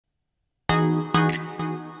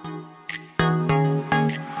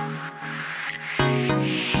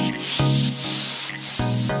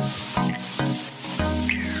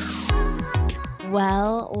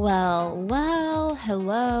Hello,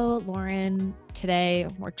 Lauren. Today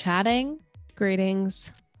we're chatting. Greetings.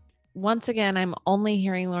 Once again, I'm only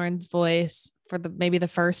hearing Lauren's voice for maybe the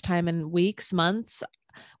first time in weeks, months.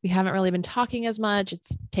 We haven't really been talking as much.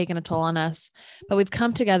 It's taken a toll on us, but we've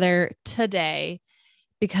come together today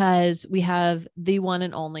because we have the one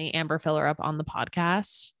and only Amber Fillerup on the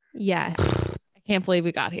podcast. Yes. I can't believe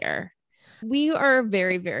we got here. We are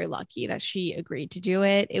very, very lucky that she agreed to do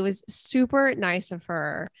it. It was super nice of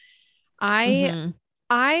her. I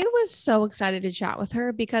was so excited to chat with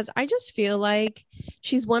her because I just feel like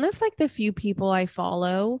she's one of like the few people I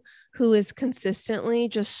follow who is consistently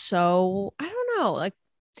just so, I don't know, like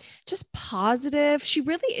just positive. She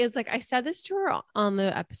really is, like I said this to her on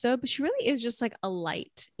the episode, but she really is just like a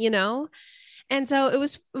light, you know? And so it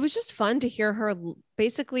was just fun to hear her,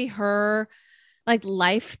 basically her like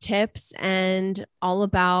life tips and all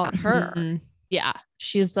about her. Yeah.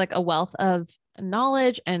 She's like a wealth of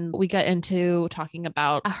knowledge, and we get into talking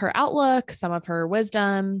about her outlook, some of her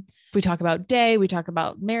wisdom. We talk about day, we talk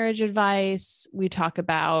about marriage advice, we talk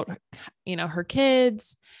about, you know, her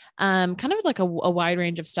kids, kind of like a wide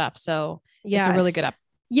range of stuff. So it's a really good episode.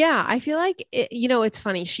 Yeah. I feel like, it's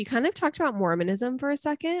funny. She kind of talked about Mormonism for a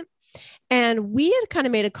second, and we had kind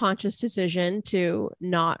of made a conscious decision to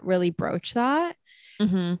not really broach that.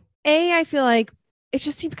 I feel like it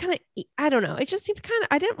just seemed kind of, I don't know. It just seemed kind of,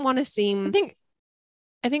 I didn't want to seem.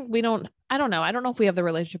 I think we don't, I don't know. I don't know if we have the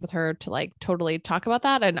relationship with her to like totally talk about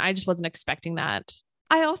that. And I just wasn't expecting that.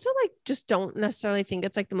 I also like just don't necessarily think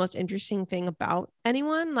it's like the most interesting thing about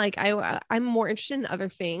anyone. Like I'm more interested in other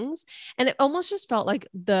things. And it almost just felt like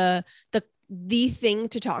the thing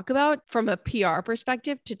to talk about from a PR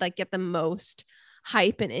perspective to like get the most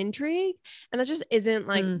hype and intrigue. And that just isn't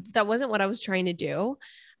like, that wasn't what I was trying to do.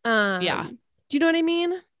 Yeah. Do you know what I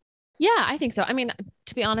mean? Yeah, I think so. I mean,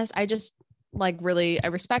 to be honest, I just like really, I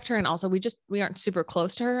respect her. And also we aren't super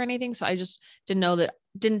close to her or anything. So I just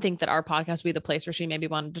didn't think that our podcast would be the place where she maybe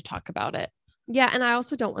wanted to talk about it. Yeah. And I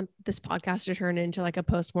also don't want this podcast to turn into like a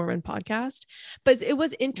post-Mormon podcast, but it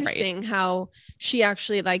was interesting how she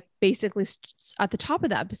actually like basically at the top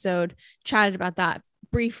of the episode chatted about that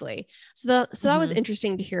briefly. So that was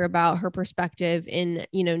interesting to hear about her perspective in,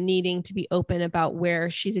 you know, needing to be open about where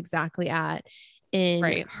she's exactly at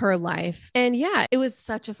in her life. And yeah, it was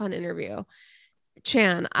such a fun interview.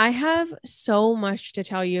 Chan, I have so much to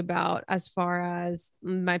tell you about as far as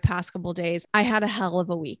my past couple days. I had a hell of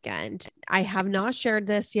a weekend. I have not shared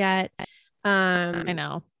this yet. I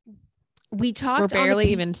know. We talked. We're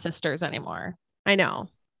barely even sisters anymore. I know.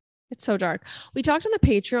 It's so dark. We talked on the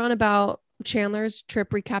Patreon about Chandler's trip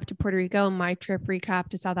recap to Puerto Rico and my trip recap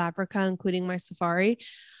to South Africa, including my safari.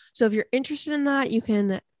 So if you're interested in that, you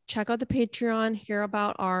can check out the Patreon, hear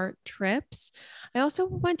about our trips. I also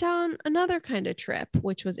went down another kind of trip,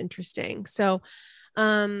 which was interesting. So,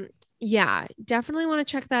 yeah, definitely want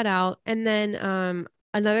to check that out. And then,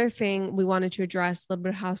 another thing we wanted to address, a little bit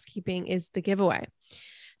of housekeeping, is the giveaway.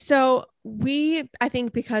 So I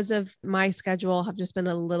think because of my schedule, have just been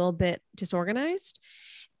a little bit disorganized,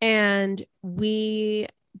 and we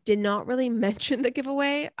did not really mention the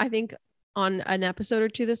giveaway, I think, on an episode or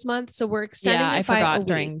two this month. So we're extending it. I forgot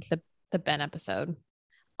during the Ben episode.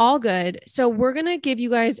 All good. So we're going to give you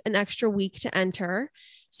guys an extra week to enter.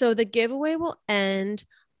 So the giveaway will end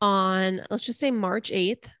on, let's just say March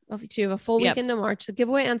 8th. So you have a full weekend of March. The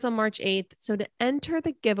giveaway ends on March 8th. So to enter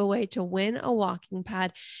the giveaway to win a walking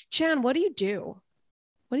pad, Chan, what do you do?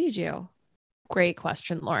 Great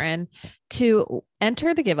question, Lauren. To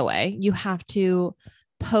enter the giveaway, you have to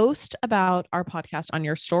post about our podcast on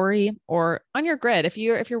your story or on your grid. If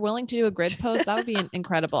you're willing to do a grid post, that would be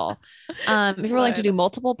incredible. If you're willing to do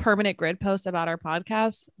multiple permanent grid posts about our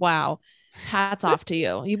podcast, wow, hats off to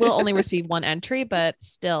you. You will only receive one entry, but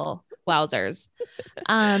still, wowzers.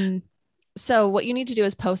 So what you need to do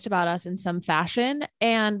is post about us in some fashion.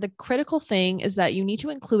 And the critical thing is that you need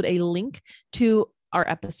to include a link to our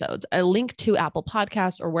episodes, a link to Apple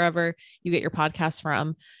Podcasts or wherever you get your podcasts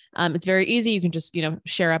from. It's very easy. You can just,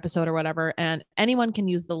 share episode or whatever, and anyone can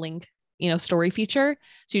use the link, story feature.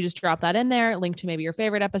 So you just drop that in there, link to maybe your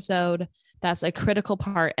favorite episode. That's a critical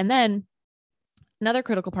part. And then another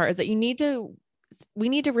critical part is that we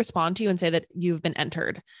need to respond to you and say that you've been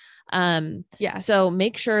entered. Yes. So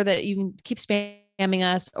make sure that you can keep spamming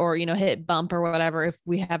us or, hit bump or whatever if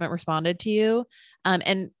we haven't responded to you.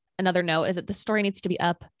 And another note is that the story needs to be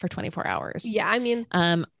up for 24 hours. Yeah. I mean,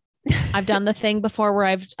 I've done the thing before where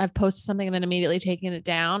I've posted something and then immediately taken it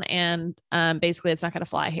down, and basically it's not going to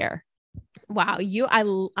fly here. Wow,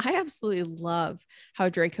 I absolutely love how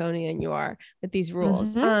draconian you are with these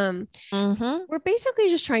rules. We're basically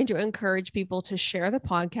just trying to encourage people to share the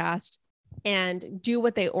podcast and do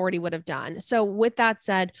what they already would have done. So with that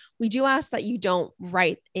said, we do ask that you don't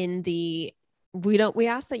write in the we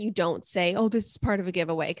ask that you don't say, oh, this is part of a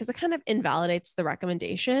giveaway, because it kind of invalidates the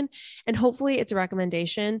recommendation. And hopefully it's a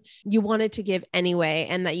recommendation you wanted to give anyway,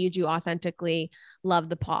 and that you do authentically love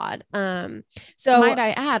the pod. So might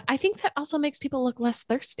I add, I think that also makes people look less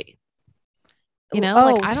thirsty. You know,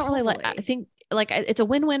 I don't really I think it's a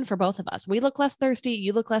win-win for both of us. We look less thirsty.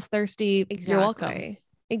 You look less thirsty. Exactly. You're welcome.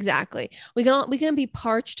 Exactly. We can be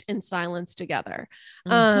parched in silence together.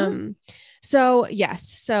 So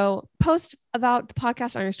yes. So post about the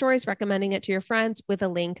podcast on your stories, recommending it to your friends with a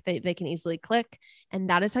link that they can easily click. And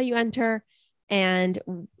that is how you enter. And,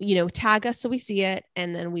 tag us so we see it,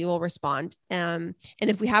 and then we will respond. And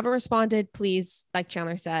if we haven't responded, please, like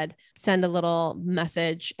Chandler said, send a little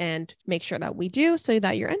message and make sure that we do, so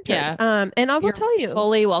that you're entered. Yeah. And I will tell you,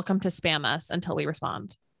 fully welcome to spam us until we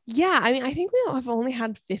respond. Yeah. I mean, I think we have only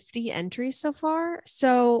had 50 entries so far.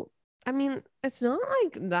 So, I mean, it's not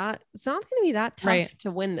like that. It's not going to be that tough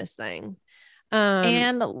to win this thing.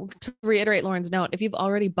 And to reiterate Lauren's note, if you've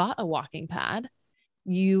already bought a walking pad,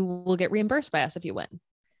 you will get reimbursed by us if you win.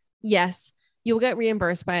 Yes, you'll get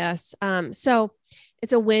reimbursed by us. So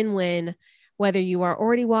it's a win-win whether you are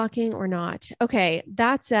already walking or not. Okay.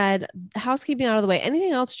 That said, housekeeping out of the way.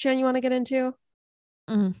 Anything else, Jen, you want to get into?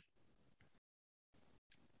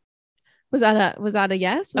 Was that a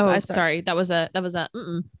yes? Sorry. That was a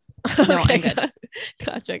no, okay. I'm good.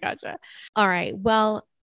 Gotcha. All right. Well,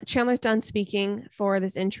 Chandler's done speaking for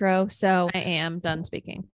this intro. So I am done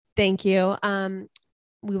speaking. Thank you.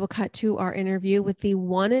 We will cut to our interview with the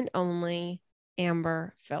one and only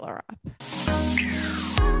Amber Fillerup.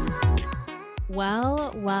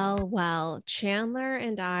 Well, Chandler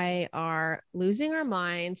and I are losing our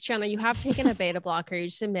minds. Chandler, you have taken a beta blocker. You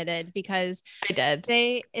just admitted, because I did.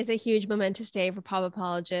 Today is a huge momentous day for pop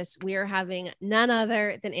apologists. We are having none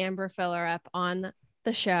other than Amber Fillerup on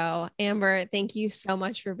the show. Amber, thank you so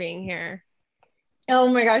much for being here. Oh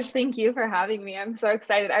my gosh, thank you for having me. I'm so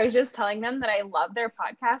excited. I was just telling them that I love their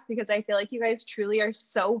podcast because I feel like you guys truly are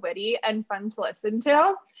so witty and fun to listen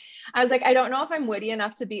to. I was like, I don't know if I'm witty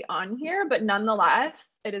enough to be on here, but nonetheless,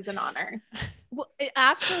 it is an honor. Well,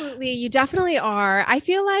 absolutely. You definitely are. I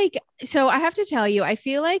feel like, so I have to tell you, I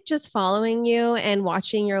feel like just following you and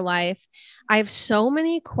watching your life, I have so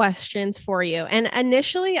many questions for you. And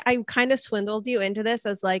initially I kind of swindled you into this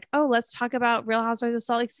as like, oh, let's talk about Real Housewives of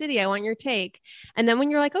Salt Lake City. I want your take. And then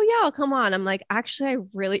when you're like, oh yeah, I'll come on. I'm like, actually, I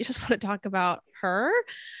really just want to talk about her.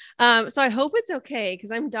 So I hope it's okay,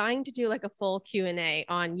 because I'm dying to do like a full Q&A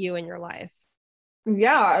on you and your life.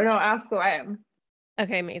 Yeah, no, ask away.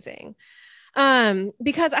 Okay, amazing.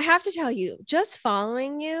 Because I have to tell you, just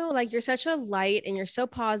following you, like, you're such a light and you're so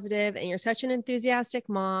positive and you're such an enthusiastic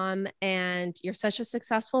mom and you're such a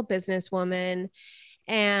successful businesswoman,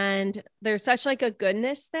 and there's such like a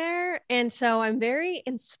goodness there. And so I'm very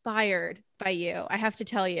inspired by you, I have to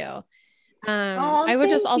tell you. I would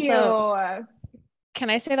just also, can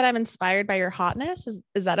I say that I'm inspired by your hotness?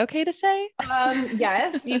 Is that okay to say?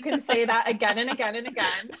 Yes, you can say that again and again and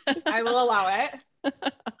again. I will allow it.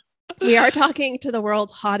 We are talking to the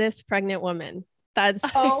world's hottest pregnant woman. That's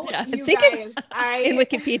yes. I think it's in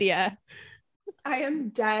Wikipedia. I am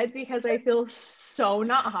dead because I feel so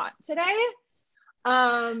not hot today.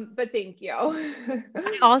 But thank you.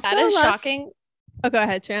 Also, that is shocking. Oh, go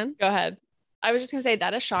ahead, Chan. Go ahead. I was just gonna say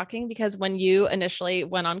that is shocking, because when you initially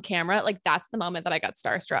went on camera, like, that's the moment that I got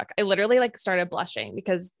starstruck. I literally like started blushing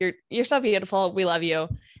because you're so beautiful. We love you.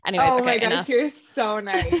 Anyways, oh okay, my gosh, you're so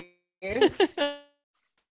nice.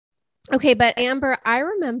 Okay, but Amber, I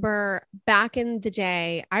remember back in the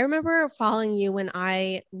day, I remember following you when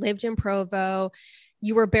I lived in Provo.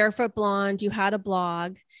 You were Barefoot Blonde, you had a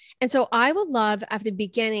blog. And so I would love at the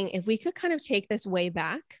beginning if we could kind of take this way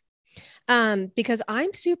back, because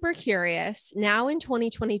I'm super curious now in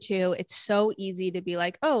 2022. It's so easy to be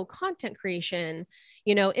like, oh, content creation,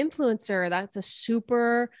 influencer, that's a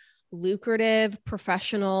super lucrative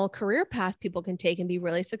professional career path people can take and be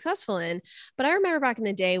really successful in. But I remember back in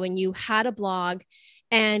the day when you had a blog,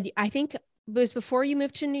 and I think it was before you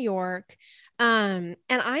moved to New York. And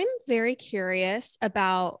I'm very curious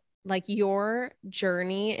about like your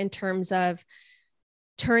journey in terms of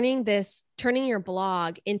turning your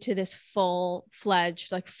blog into this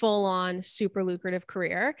full-fledged, like full-on super lucrative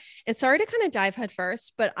career. And sorry to kind of dive head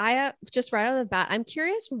first, but I just right out of the bat, I'm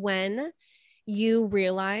curious when you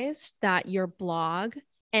realized that your blog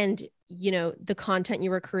and the content you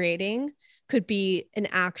were creating could be an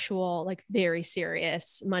actual, like, very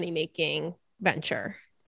serious money-making venture.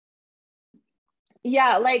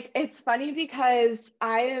 Yeah, like it's funny because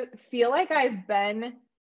I feel like I've been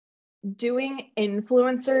doing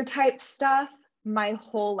influencer type stuff my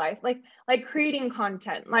whole life, like creating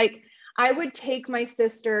content. Like I would take my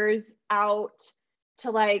sisters out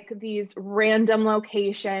to like these random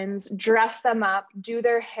locations, dress them up, do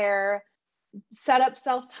their hair, set up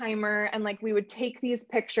self timer, and like we would take these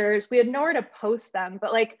pictures. We had nowhere to post them,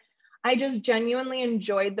 but like I just genuinely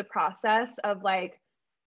enjoyed the process of like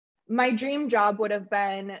my dream job would have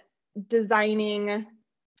been designing,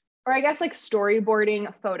 or I guess like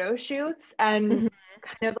storyboarding photo shoots and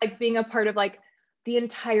kind of like being a part of like the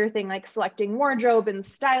entire thing, like selecting wardrobe and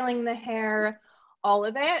styling the hair, all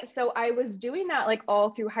of it. So I was doing that like all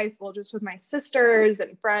through high school, just with my sisters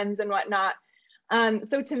and friends and whatnot.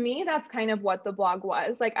 So to me, that's kind of what the blog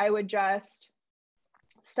was. Like I would just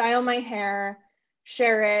style my hair,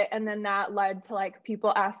 share it, and then that led to like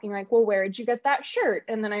people asking like, well, where did you get that shirt?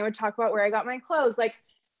 And then I would talk about where I got my clothes. Like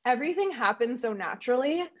everything happened so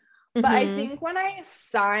naturally. But I think when I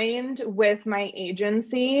signed with my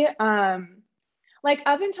agency, like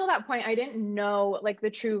up until that point, I didn't know like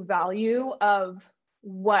the true value of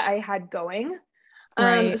what I had going.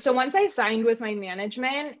 Right. So once I signed with my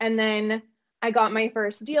management and then I got my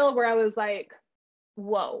first deal where I was like,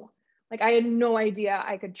 whoa, like I had no idea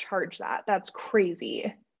I could charge that. That's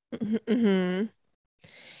crazy. Mm-hmm.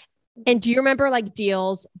 And do you remember like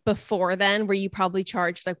deals before then where you probably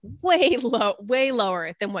charged like way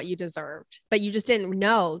lower than what you deserved, but you just didn't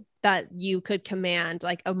know that you could command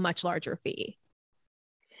like a much larger fee?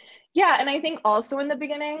 Yeah. And I think also in the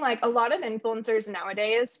beginning, like a lot of influencers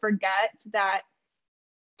nowadays forget that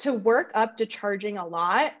to work up to charging a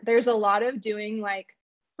lot, there's a lot of doing like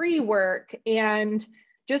free work and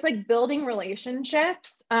just like building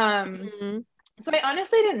relationships. So I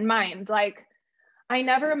honestly didn't mind. Like I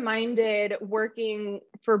never minded working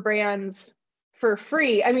for brands for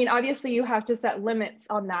free. I mean, obviously you have to set limits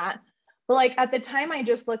on that. But like at the time, I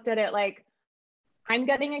just looked at it like I'm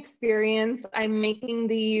getting experience. I'm making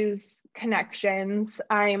these connections.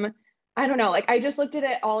 I don't know, like I just looked at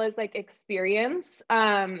it all as like experience.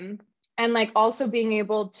 And like also being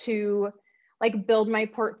able to like build my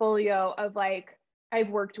portfolio of like, I've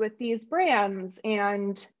worked with these brands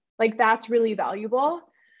and like that's really valuable.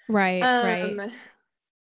 Right.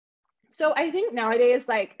 So I think nowadays,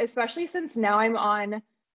 like, especially since now I'm on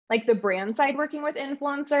like the brand side working with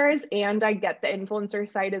influencers and I get the influencer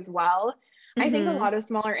side as well. I think a lot of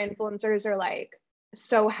smaller influencers are like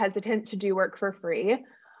so hesitant to do work for free,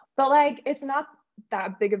 but like it's not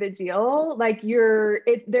that big of a deal. Like there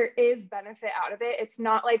is benefit out of it. It's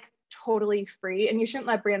not like totally free and you shouldn't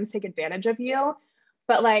let brands take advantage of you,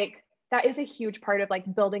 but like that is a huge part of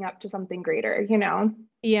like building up to something greater, you know?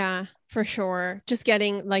 Yeah, for sure. Just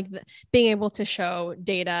getting like being able to show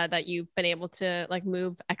data that you've been able to like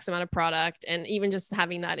move X amount of product, and even just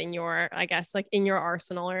having that in your, I guess, like in your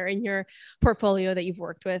arsenal or in your portfolio that you've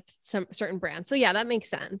worked with some certain brands. So yeah, that makes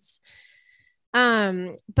sense.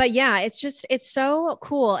 But yeah, it's so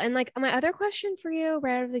cool. And like my other question for you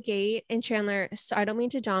right out of the gate, and Chandler, so I don't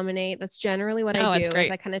mean to dominate. That's generally what I do,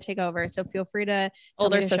 is I kind of take over. So feel free to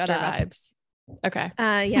older sister vibes. Okay.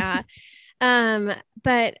 Yeah.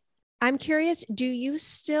 But I'm curious, do you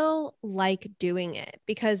still like doing it?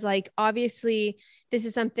 Because like obviously this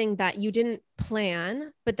is something that you didn't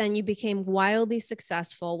plan, but then you became wildly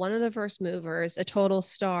successful, one of the first movers, a total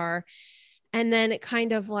star. And then it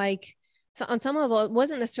kind of like, so on some level, it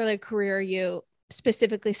wasn't necessarily a career you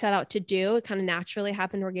specifically set out to do. It kind of naturally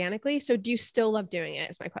happened organically. So do you still love doing it,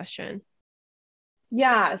 is my question.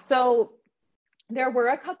 Yeah. So there were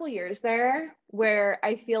a couple years there where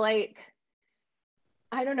I feel like,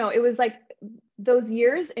 I don't know, it was like those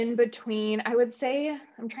years in between, I would say,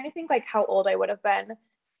 I'm trying to think like how old I would have been.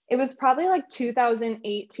 It was probably like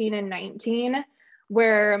 2018 and 19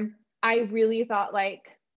 where I really thought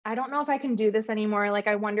like, I don't know if I can do this anymore. Like,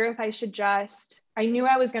 I wonder if I should just, I knew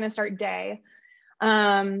I was going to start Day. But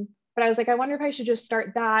I was like, I wonder if I should just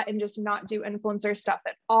start that and just not do influencer stuff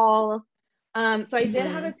at all. So I did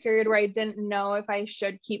have a period where I didn't know if I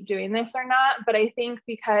should keep doing this or not. But I think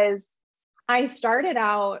because I started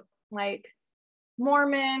out like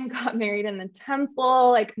Mormon, got married in the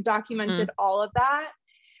temple, like documented all of that.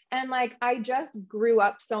 And like, I just grew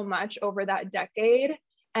up so much over that decade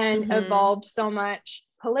and evolved so much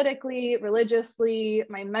politically, religiously,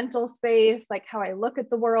 my mental space, like how I look at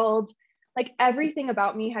the world, like everything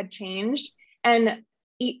about me had changed. And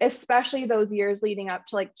especially those years leading up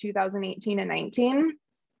to like 2018 and 19.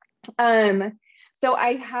 So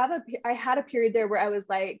I had a period there where I was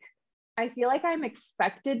like, I feel like I'm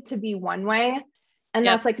expected to be one way, and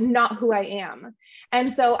that's like not who I am.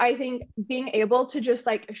 And so I think being able to just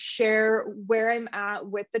like share where I'm at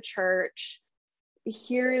with the church,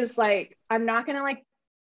 here's like, I'm not going to like,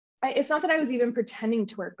 it's not that I was even pretending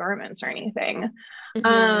to wear garments or anything.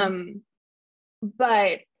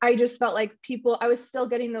 But I just felt like I was still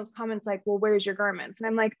getting those comments like, well, where's your garments? And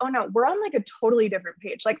I'm like, oh no, we're on like a totally different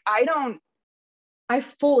page. Like I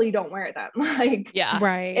fully don't wear them. Like,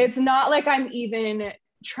 right. It's not like I'm even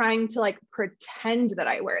trying to like pretend that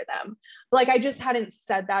I wear them. But, like, I just hadn't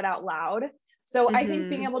said that out loud. So I think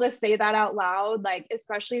being able to say that out loud, like,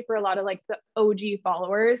 especially for a lot of like the OG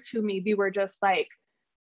followers who maybe were just like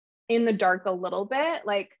in the dark a little bit,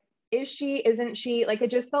 like, is she, isn't she, like, it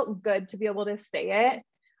just felt good to be able to say it.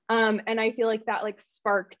 And I feel like that like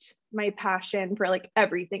sparked my passion for like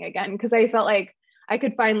everything again. Cause I felt like I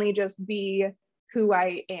could finally just be who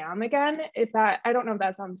I am again. I don't know if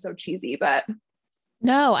that sounds so cheesy, but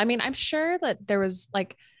no, I mean, I'm sure there was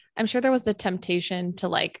the temptation to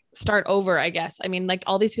like start over, I guess. I mean, like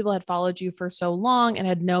all these people had followed you for so long and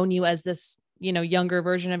had known you as this, you know, younger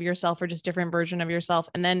version of yourself or just different version of yourself.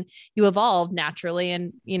 And then you evolved naturally.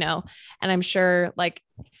 And, you know, and I'm sure like,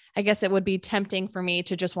 I guess it would be tempting for me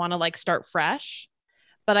to just want to like start fresh.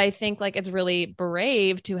 But I think like it's really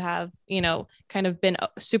brave to have, you know, kind of been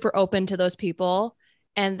super open to those people.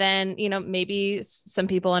 And then, you know, maybe some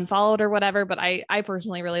people unfollowed or whatever, but I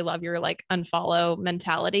personally really love your like unfollow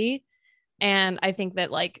mentality. And I think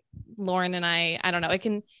that like Lauren and I don't know, it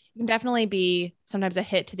can definitely be sometimes a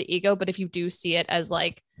hit to the ego, but if you do see it as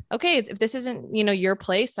like, okay, if this isn't, you know, your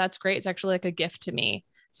place, that's great. It's actually like a gift to me.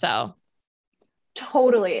 So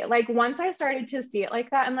totally. Like once I started to see it like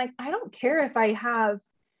that, I'm like, I don't care if I have,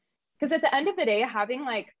 because at the end of the day, having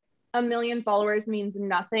like 1 million followers means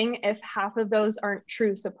nothing if half of those aren't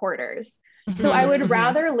true supporters. So I would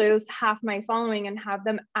rather lose half my following and have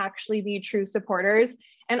them actually be true supporters,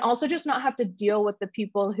 and also just not have to deal with the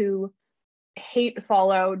people who hate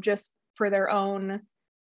follow just for their own.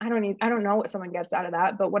 I don't know what someone gets out of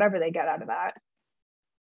that, but whatever they get out of that.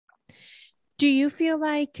 Do you feel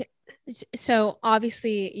like, so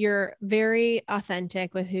obviously you're very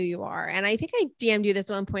authentic with who you are. And I think I DM'd you this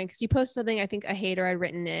at one point because you posted something I think a hater had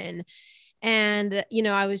written in. And, you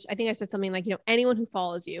know, I think I said something like, you know, anyone who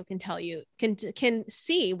follows you can tell you, can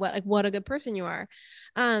see what a good person you are.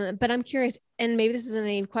 But I'm curious, and maybe this is a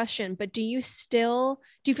naive question, but do you feel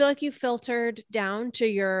like you filtered down to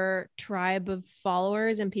your tribe of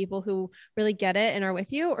followers and people who really get it and are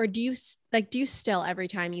with you? Or do you still, every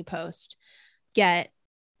time you post, get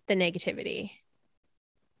the negativity?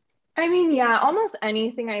 I mean, yeah, almost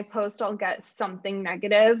anything I post, I'll get something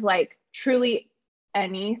negative, like truly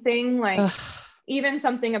anything, like even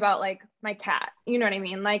something about like my cat, you know what I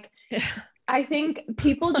mean? Like, I think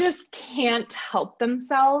people just can't help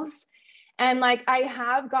themselves. And like, I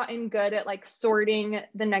have gotten good at like sorting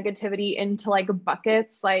the negativity into like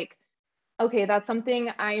buckets. Like, okay, that's something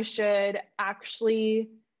I should actually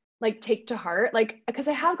like take to heart. Like, because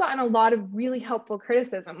I have gotten a lot of really helpful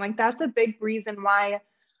criticism. Like that's a big reason why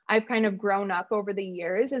I've kind of grown up over the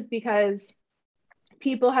years, is because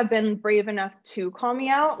people have been brave enough to call me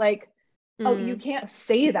out. Like, oh, you can't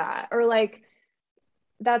say that. Or like,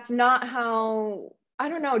 that's not how, I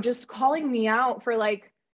don't know, just calling me out for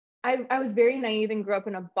like, I was very naive and grew up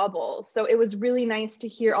in a bubble. So it was really nice to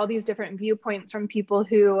hear all these different viewpoints from people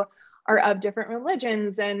who are of different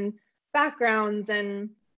religions and backgrounds,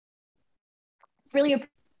 and really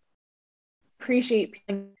appreciate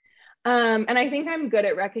people. And I think I'm good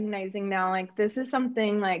at recognizing now, like, this is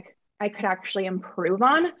something like I could actually improve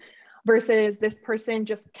on, versus this person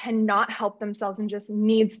just cannot help themselves and just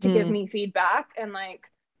needs to give me feedback and like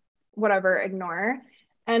whatever, ignore.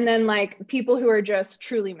 And then like people who are just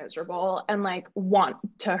truly miserable and like want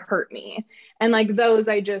to hurt me, and like those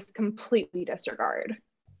I just completely disregard.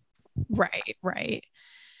 Right.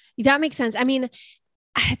 That makes sense. I mean,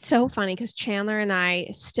 it's so funny because Chandler and I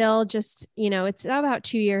still just, you know, it's about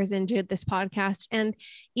 2 years into this podcast, and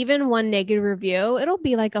even one negative review, it'll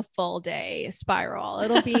be like a full day spiral.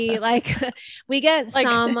 It'll be like, we get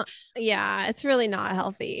like, yeah, it's really not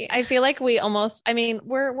healthy. I feel like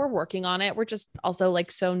we're working on it. We're just also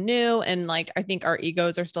like so new, and like, I think our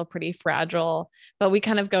egos are still pretty fragile, but we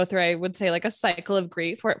kind of go through, I would say, like a cycle of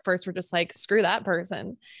grief where at first we're just like, screw that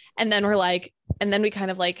person. And then we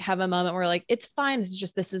kind of like have a moment where we're like, it's fine.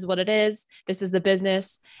 This is what it is. This is the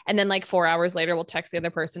business. And then like 4 hours later, we'll text the other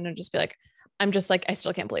person and just be like, I'm just like, I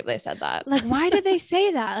still can't believe they said that. Like, why did they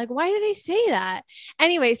say that? Like, why did they say that?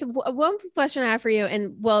 Anyway, so one question I have for you,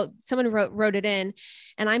 and well, someone wrote it in,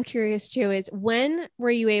 and I'm curious too, is when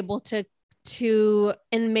were you able to,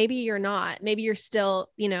 and maybe you're not, maybe you're still,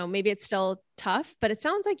 maybe it's still tough, but it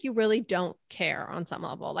sounds like you really don't care on some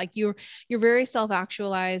level. Like you're very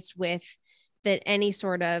self-actualized with that, any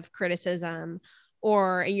sort of criticism,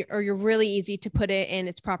 or you're really easy to put it in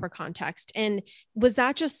its proper context. And was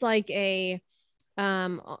that just like a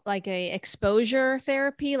exposure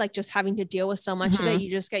therapy, like just having to deal with so much of it,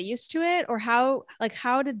 you just get used to it? Or how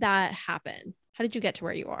did that happen? How did you get to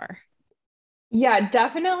where you are? Yeah,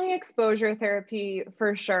 definitely exposure therapy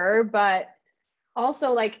for sure. But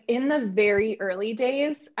also like in the very early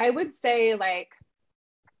days, I would say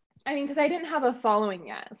because I didn't have a following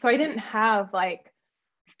yet. So I didn't have like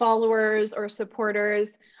followers or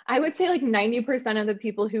supporters. I would say like 90% of the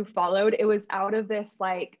people who followed, it was out of this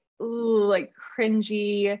like, ooh, like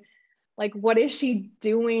cringy, like, what is she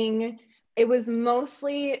doing? It was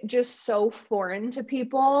mostly just so foreign to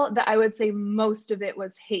people that I would say most of it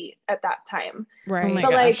was hate at that time. Right. Oh my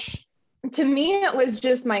But gosh. like, to me, it was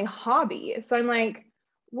just my hobby. So I'm like,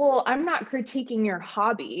 well, I'm not critiquing your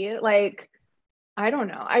hobby. Like, I don't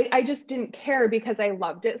know. I just didn't care because I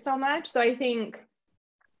loved it so much. So I think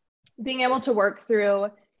being able to work through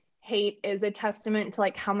hate is a testament to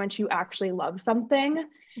like how much you actually love something,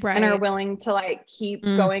 Right. and are willing to like keep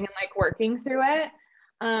going and like working through it.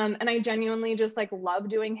 And I genuinely just like love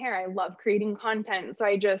doing hair. I love creating content. So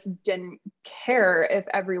I just didn't care if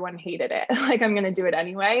everyone hated it. Like, I'm going to do it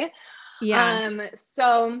anyway. Yeah.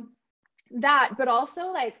 So that, but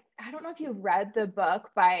also like, I don't know if you've read the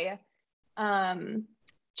book by,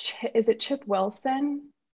 is it Chip Wilson?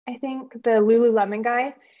 I think, the Lululemon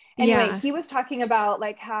guy. Anyway, Yeah. he was talking about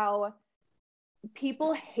like how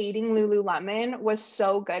people hating Lululemon was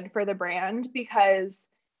so good for the brand, because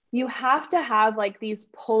you have to have like these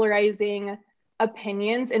polarizing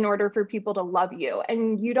opinions in order for people to love you.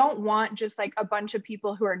 And you don't want just like a bunch of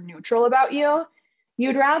people who are neutral about you.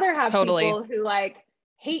 You'd rather have Totally. people who like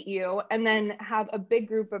hate you and then have a big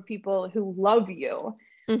group of people who love you.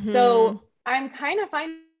 So I'm kind of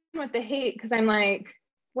fine with the hate, because I'm like,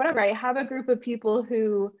 whatever, I have a group of people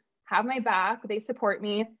who have my back, they support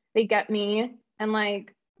me, they get me, and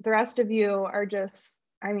like the rest of you are just,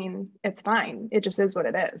 I mean, it's fine. It just is what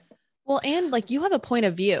it is. Well, and like you have a point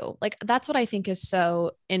of view. Like that's what I think is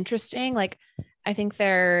so interesting. Like I think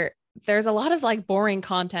there's a lot of like boring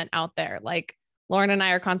content out there. Like Lauren and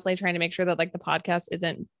I are constantly trying to make sure that like the podcast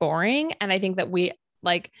isn't boring. And I think that we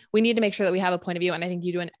need to make sure that we have a point of view. And I think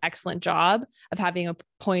you do an excellent job of having a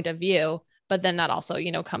point of view. But then that also,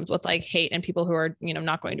 comes with like hate and people who are,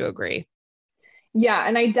 not going to agree. Yeah.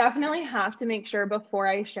 And I definitely have to make sure before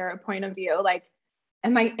I share a point of view, like,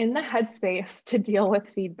 am I in the headspace to deal with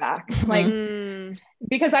feedback? Like,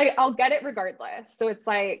 because I'll get it regardless. So it's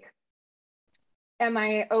like, am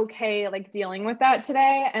I okay like dealing with that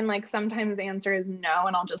today? And like sometimes the answer is no,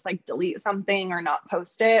 and I'll just like delete something or not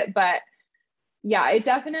post it. But yeah, it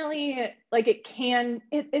definitely like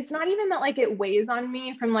it's not even that like it weighs on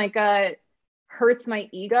me from like hurts my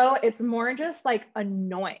ego. It's more just like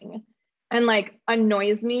annoying and like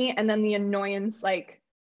annoys me. And then the annoyance like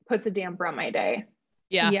puts a damper on my day.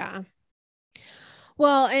 Yeah.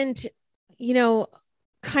 Well, and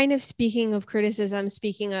kind of speaking of criticism,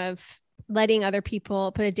 speaking of letting other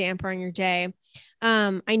people put a damper on your day,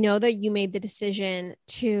 I know that you made the decision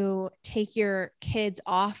to take your kids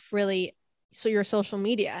off your social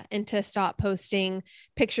media, and to stop posting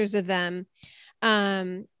pictures of them.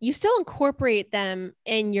 You still incorporate them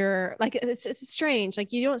in your, like, it's strange.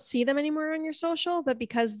 Like you don't see them anymore on your social, but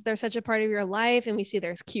because they're such a part of your life, and we see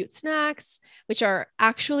there's cute snacks, which are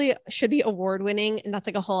actually should be award winning. And that's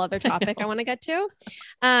like a whole other topic I want to get to.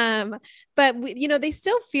 But they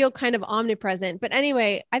still feel kind of omnipresent. But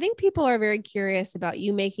anyway, I think people are very curious about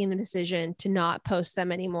you making the decision to not post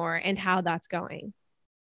them anymore and how that's going.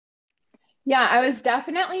 Yeah, I was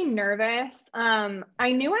definitely nervous.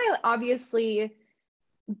 I knew I obviously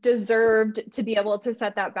deserved to be able to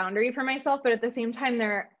set that boundary for myself, but at the same time,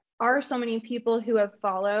 there are so many people who have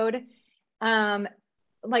followed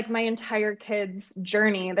like my entire kids'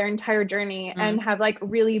 journey, their entire journey, and have like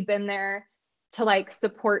really been there to like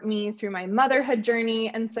support me through my motherhood journey.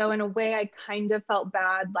 And so in a way, I kind of felt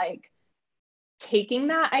bad like taking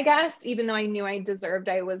that, I guess, even though I knew I deserved,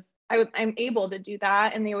 I'm able to do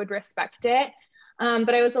that and they would respect it.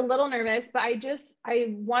 But I was a little nervous, but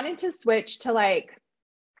I wanted to switch to like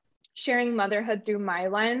sharing motherhood through my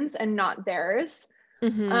lens and not theirs.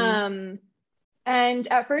 And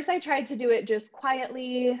at first I tried to do it just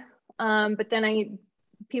quietly. But then I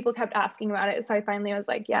people kept asking about it. So I finally was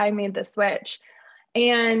like, yeah, I made the switch.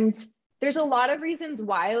 And there's a lot of reasons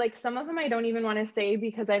why, like some of them I don't even want to say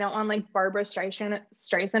because I don't want like Barbara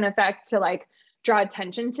Streisand effect to like draw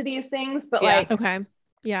attention to these things. But Yeah. like, Okay.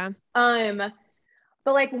 Yeah. but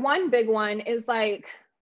like one big one is like,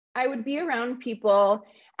 I would be around people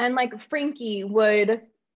and like Frankie would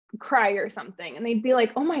cry or something. And they'd be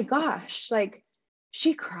like, oh my gosh, like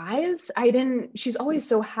she cries. She's always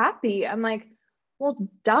so happy. I'm like, well,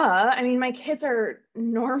 duh. I mean, my kids are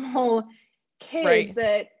normal kids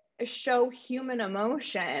that show human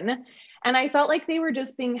emotion. And I felt like they were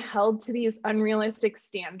just being held to these unrealistic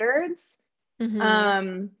standards.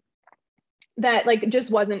 That like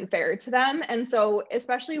just wasn't fair to them. And so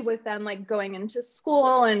especially with them like going into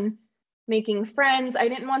school and making friends, I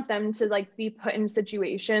didn't want them to like be put in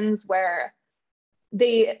situations where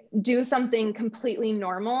they do something completely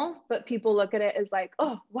normal, but people look at it as like,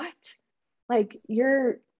 oh, what? Like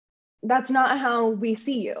that's not how we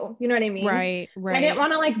see you. You know what I mean? Right. So I didn't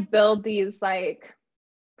want to like build these like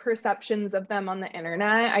perceptions of them on the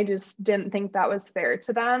internet. I just didn't think that was fair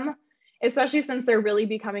to them, especially since they're really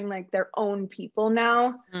becoming like their own people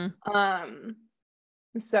now.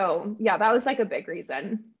 So yeah, that was like a big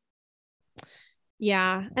reason.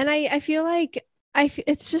 Yeah. And I feel like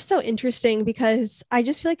it's just so interesting because I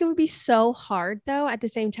just feel like it would be so hard though at the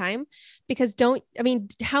same time, because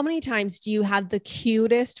how many times do you have the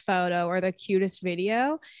cutest photo or the cutest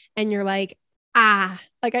video and you're like,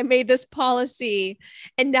 like I made this policy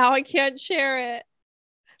and now I can't share it?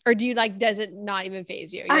 Or do you like, does it not even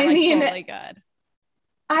faze you? You're totally good.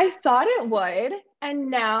 I thought it would.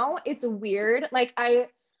 And now it's weird. Like I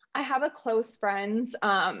have a close friends,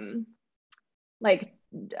 like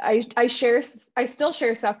I still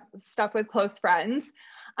share stuff with close friends.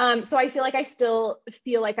 So I feel like I still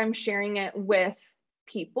feel like I'm sharing it with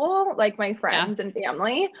people, like my friends and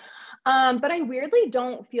family. But I weirdly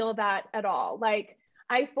don't feel that at all. Like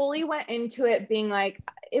I fully went into it being like,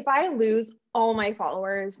 if I lose all my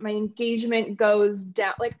followers, my engagement goes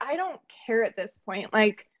down. Like, I don't care at this point.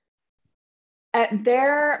 Like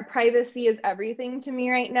their privacy is everything to me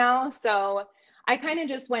right now. So I kind of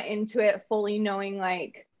just went into it fully knowing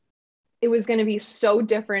like it was going to be so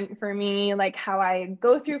different for me, like how I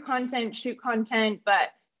go through content, shoot content, but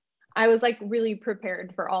I was like really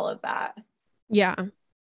prepared for all of that. Yeah.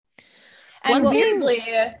 And weirdly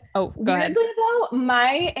though,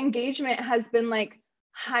 my engagement has been like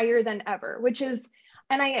higher than ever, which is,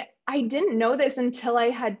 and I didn't know this until I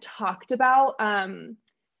had talked about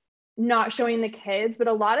not showing the kids, but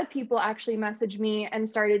a lot of people actually messaged me and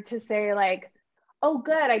started to say like, oh,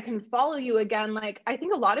 good, I can follow you again. Like, I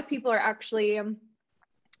think a lot of people are actually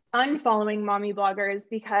unfollowing mommy bloggers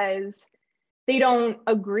because they don't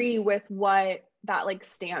agree with what that like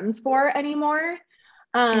stands for anymore.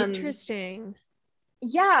 Interesting.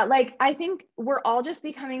 Yeah, like I think we're all just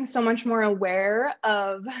becoming so much more aware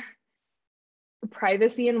of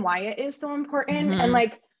privacy and why it is so important. And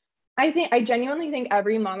like, I genuinely think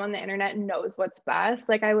every mom on the internet knows what's best.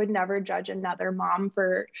 Like I would never judge another mom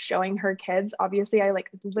for showing her kids. Obviously, I like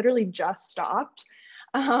literally just stopped.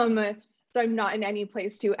 So I'm not in any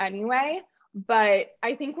place to anyway. But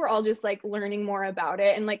I think we're all just like learning more about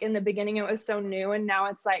it. And like in the beginning, it was so new. And now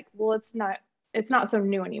it's like, well, it's not so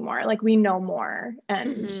new anymore. Like we know more.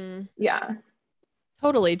 And yeah.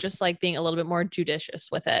 Totally. Just like being a little bit more judicious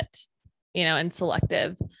with it, and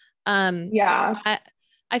selective. Yeah.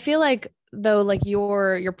 I feel like though, like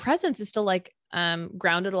your presence is still like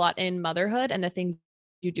grounded a lot in motherhood and the things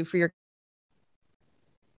you do for your,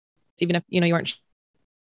 even if, you weren't.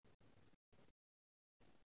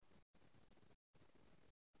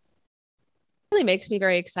 Really makes me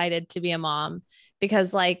very excited to be a mom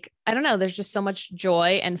because like, I don't know, there's just so much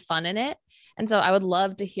joy and fun in it. And so I would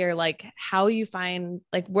love to hear like how you find,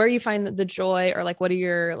 like where you find the joy, or like,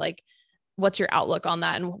 what's your outlook on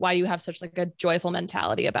that and why you have such like a joyful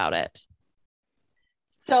mentality about it?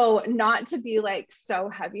 So not to be like so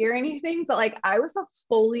heavy or anything, but like I was a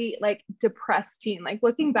fully like depressed teen. Like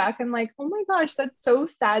looking back, I'm like, oh my gosh, that's so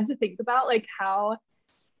sad to think about, like how,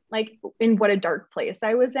 like in what a dark place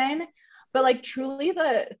I was in. But like truly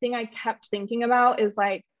the thing I kept thinking about is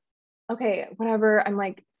like, okay, whatever, I'm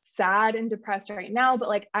like sad and depressed right now, but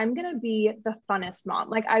like I'm gonna be the funnest mom.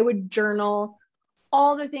 Like I would journal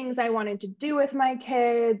all the things I wanted to do with my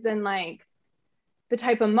kids and like the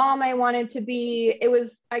type of mom I wanted to be. It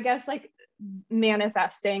was, I guess, like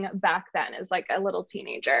manifesting back then as like a little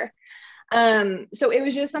teenager. So it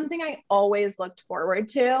was just something I always looked forward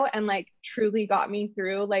to and like truly got me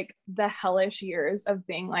through like the hellish years of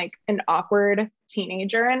being like an awkward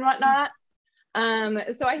teenager and whatnot.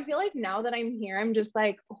 So I feel like now that I'm here, I'm just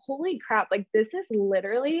like, holy crap, like this is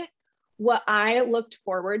literally what I looked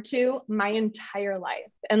forward to my entire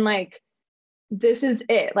life. And like, this is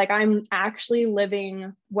it. Like I'm actually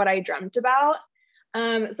living what I dreamt about.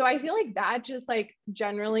 So I feel like that just like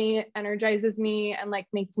generally energizes me and like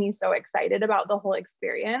makes me so excited about the whole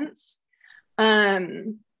experience.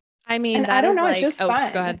 I mean, and that I don't is know, like, it's just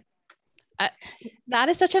fun. go ahead. That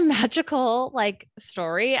is such a magical like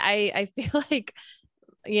story. I feel like,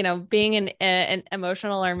 you know, being an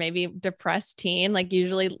emotional or maybe depressed teen, like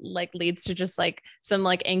usually like leads to just like some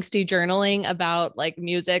like angsty journaling about like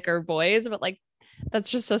music or boys, but like, that's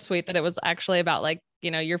just so sweet that it was actually about like,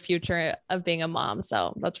 you know, your future of being a mom.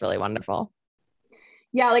 So that's really wonderful.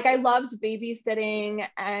 Yeah, like I loved babysitting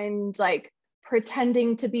and like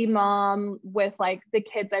pretending to be mom with like the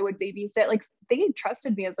kids I would babysit. Like they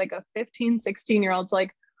trusted me as like a 15, 16-year-old to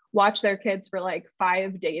like watch their kids for like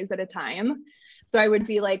 5 days at a time. So I would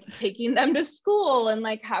be like taking them to school and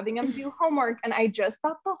like having them do homework. And I just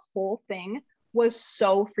thought the whole thing was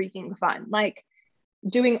so freaking fun. Like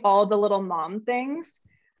doing all the little mom things.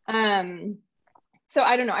 So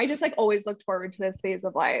I don't know. I just like always looked forward to this phase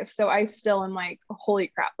of life. So I still am like, holy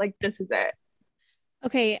crap, like this is it.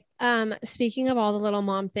 Okay. Speaking of all the little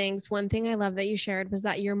mom things, one thing I love that you shared was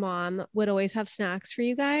that your mom would always have snacks for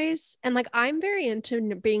you guys. And like, I'm very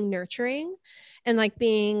into being nurturing and like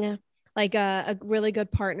being like a really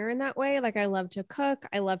good partner in that way. Like I love to cook.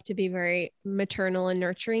 I love to be very maternal and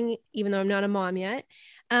nurturing, even though I'm not a mom yet.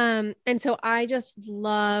 And so I just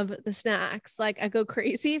love the snacks. Like I go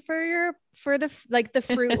crazy for the like the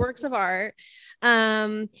fruit works of art.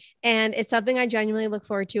 And it's something I genuinely look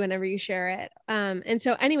forward to whenever you share it. And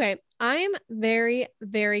so anyway, I'm very,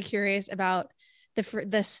 very curious about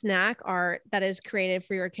the snack art that is created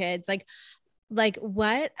for your kids. Like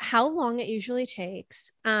how long it usually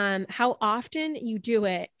takes, how often you do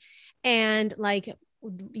it, and like,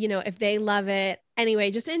 you know, if they love it.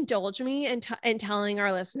 Anyway, just indulge me in telling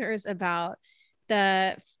our listeners about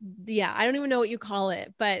yeah, I don't even know what you call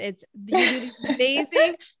it, but it's, you do these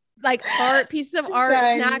amazing like pieces of art,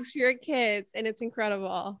 Done. snacks for your kids, and it's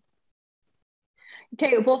incredible.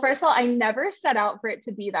 Okay, well, first of all, I never set out for it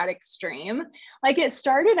to be that extreme. Like it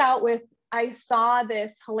started out with, I saw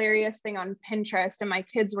this hilarious thing on Pinterest and my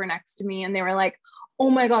kids were next to me and they were like, oh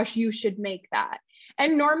my gosh, you should make that.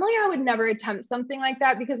 And normally I would never attempt something like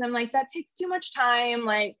that because I'm like, that takes too much time.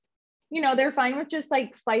 Like, you know, they're fine with just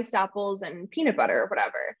like sliced apples and peanut butter or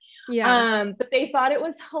whatever. Yeah. But they thought it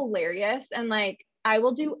was hilarious and like, I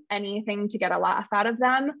will do anything to get a laugh out of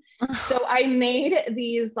them. So I made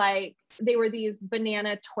these like, they were these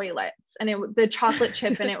banana toilets and the chocolate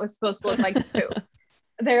chip and it was supposed to look like poop.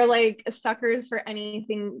 They're like suckers for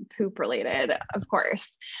anything poop related, of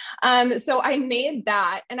course. So I made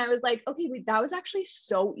that and I was like, okay, wait, that was actually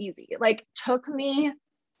so easy. Like took me,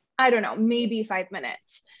 I don't know, maybe 5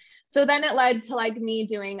 minutes. So then it led to like me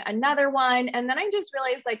doing another one. And then I just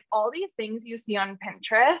realized like all these things you see on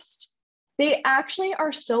Pinterest, they actually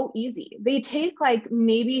are so easy. They take like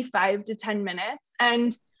maybe 5 to 10 minutes.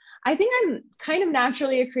 And I think I'm kind of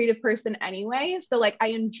naturally a creative person anyway. So like I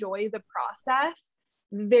enjoy the process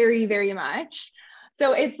very, very much.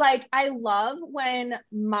 So it's like, I love when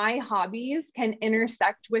my hobbies can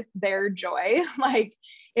intersect with their joy. Like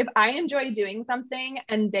if I enjoy doing something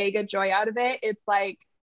and they get joy out of it, it's like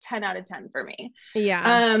 10 out of 10 for me.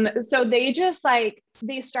 Yeah. So they just like,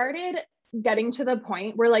 they started getting to the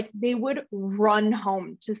point where like they would run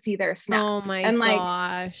home to see their snacks. Oh my and like,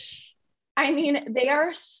 gosh. I mean, they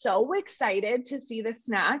are so excited to see the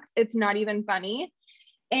snacks. It's not even funny.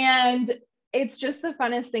 And it's just the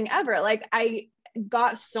funnest thing ever. Like I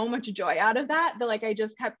got so much joy out of that like I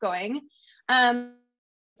just kept going.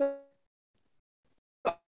 So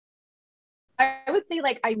I would say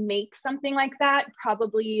like I make something like that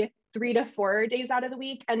probably 3 to 4 days out of the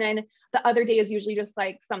week. And then the other day is usually just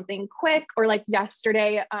like something quick, or like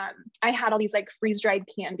yesterday, I had all these like freeze-dried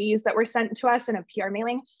candies that were sent to us in a PR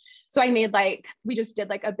mailing. So I made like, we just did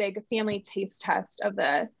like a big family taste test of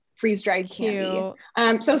the freeze-dried candy.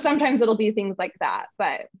 So sometimes it'll be things like that,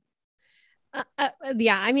 but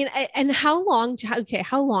yeah, I mean, and how long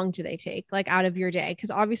do they take like out of your day?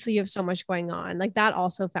 Because obviously you have so much going on. Like that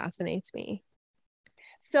also fascinates me.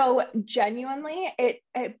 So genuinely,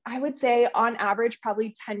 I would say on average,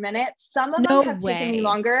 probably 10 minutes. Some of No them have way. taken me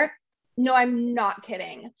longer. No, I'm not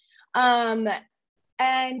kidding. And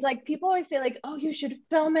like people always say like, oh, you should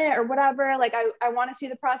film it or whatever. Like I want to see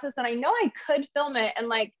the process, and I know I could film it and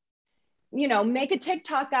like, you know, make a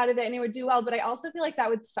TikTok out of it and it would do well. But I also feel like that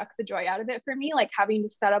would suck the joy out of it for me, like having to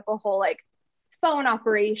set up a whole like phone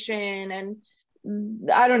operation and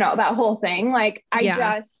I don't know, that whole thing. Like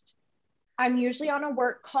Yeah. I'm usually on a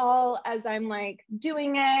work call as I'm like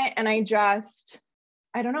doing it, and I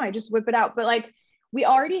don't know, I just whip it out. But like we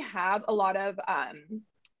already have a lot of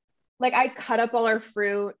like I cut up all our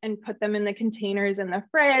fruit and put them in the containers in the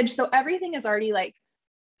fridge. So everything is already like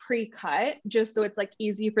pre-cut, just so it's like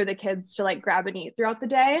easy for the kids to like grab and eat throughout the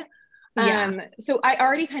day. Yeah. So I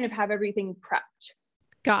already kind of have everything prepped.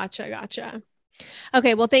 Gotcha.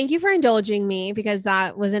 Okay. Well, thank you for indulging me because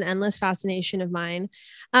that was an endless fascination of mine.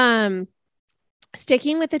 Um,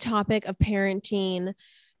 Sticking with the topic of parenting,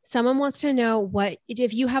 someone wants to know what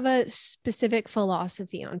if you have a specific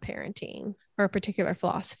philosophy on parenting or a particular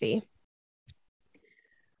philosophy.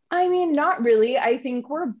 I mean, not really. I think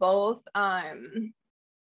we're both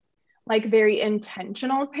like very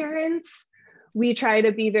intentional parents. We try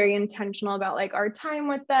to be very intentional about like our time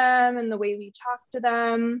with them and the way we talk to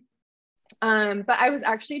them. But I was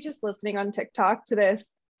actually just listening on TikTok to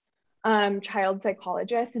this child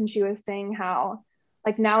psychologist, and she was saying how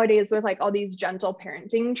like nowadays with like all these gentle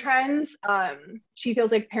parenting trends, she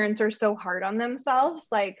feels like parents are so hard on themselves,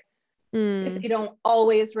 like if they don't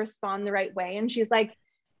always respond the right way. And she's like,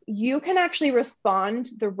 you can actually respond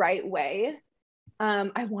the right way.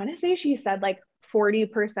 I want to say she said like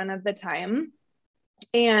 40% of the time,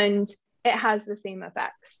 and it has the same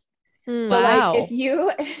effects. So Wow. like if you,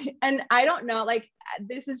 and I don't know, like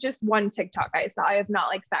this is just one TikTok I saw. I have not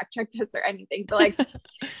like fact checked this or anything, but like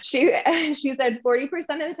she said 40% of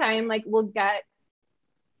the time, like we'll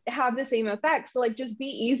have the same effects. So like just be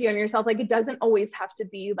easy on yourself. Like it doesn't always have to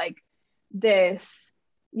be like this,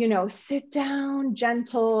 you know, sit down,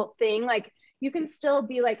 gentle thing. Like you can still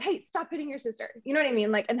be like, hey, stop hitting your sister. You know what I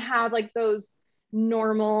mean? Like, and have like those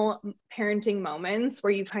normal parenting moments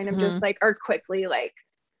where you kind of just like are quickly like,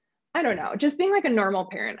 I don't know, just being like a normal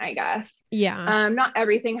parent, I guess. Yeah. Not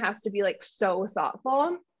everything has to be like so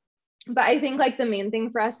thoughtful, but I think like the main thing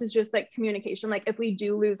for us is just like communication. Like if we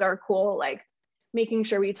do lose our cool, like making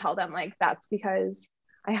sure we tell them like that's because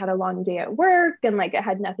I had a long day at work and like it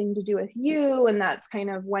had nothing to do with you. And that's kind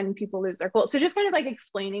of when people lose their cool. So just kind of like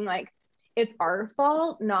explaining like it's our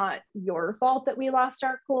fault, not your fault that we lost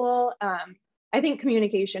our cool. I think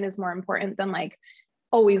communication is more important than like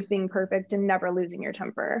always being perfect and never losing your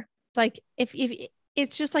temper. It's like if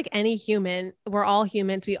it's just like any human, we're all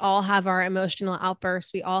humans. We all have our emotional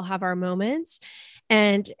outbursts. We all have our moments.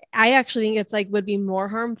 And I actually think it's like would be more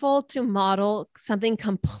harmful to model something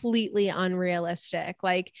completely unrealistic.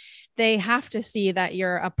 Like they have to see that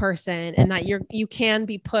you're a person and that you can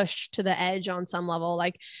be pushed to the edge on some level.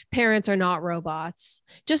 Like parents are not robots,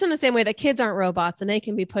 just in the same way that kids aren't robots and they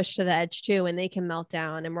can be pushed to the edge too, and they can melt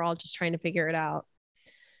down, and we're all just trying to figure it out.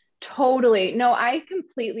 Totally. No, I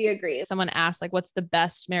completely agree. Someone asked, like, what's the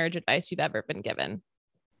best marriage advice you've ever been given?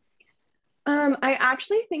 I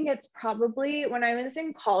actually think it's probably when I was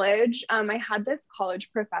in college. I had this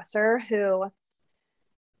college professor who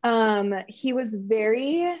he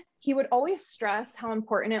would always stress how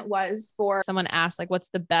important it was for Someone asked, like, what's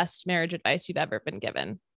the best marriage advice you've ever been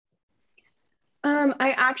given?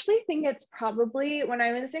 I actually think it's probably when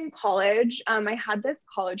I was in college. I had this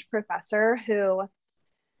college professor who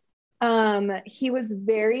he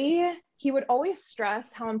would always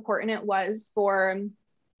stress how important it was for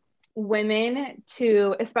women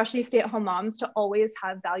to, especially stay-at-home moms, to always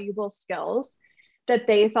have valuable skills that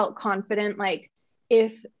they felt confident, like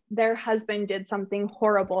if their husband did something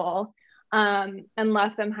horrible and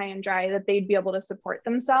left them high and dry, that they'd be able to support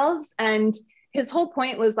themselves. And his whole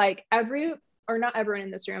point was like not everyone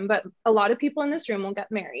in this room, but a lot of people in this room will get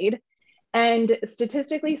married. And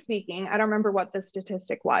statistically speaking, I don't remember what the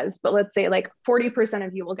statistic was, but let's say like 40%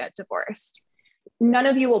 of you will get divorced. None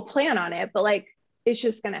of you will plan on it, but like it's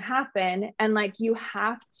just going to happen. And like you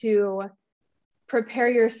have to prepare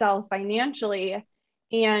yourself financially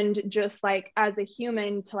and just like as a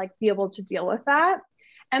human to like be able to deal with that.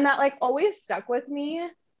 And that like always stuck with me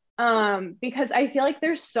because I feel like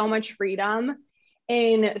there's so much freedom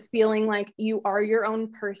in feeling like you are your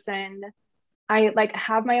own person. I like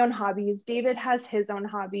have my own hobbies. David has his own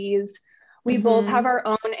hobbies. We both have our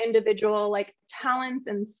own individual like talents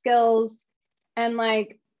and skills. And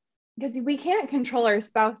like, because we can't control our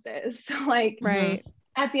spouses. So like Right.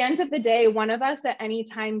 at the end of the day, one of us at any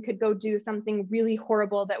time could go do something really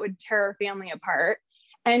horrible that would tear our family apart.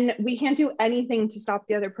 And we can't do anything to stop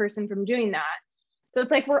the other person from doing that. So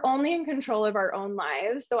it's like we're only in control of our own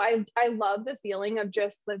lives. So I love the feeling of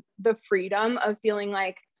just the freedom of feeling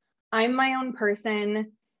like I'm my own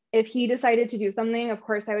person. If he decided to do something, of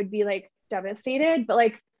course I would be like devastated, but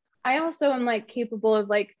like I also am like capable of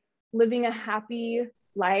like living a happy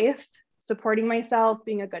life, supporting myself,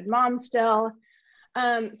 being a good mom still.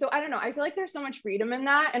 So I don't know. I feel like there's so much freedom in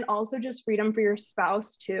that, and also just freedom for your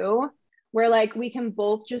spouse too, where like we can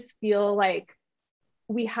both just feel like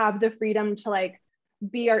we have the freedom to like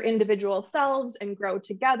be our individual selves and grow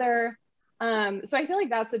together. So I feel like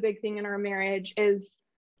that's a big thing in our marriage is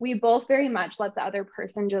we both very much let the other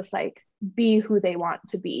person just like be who they want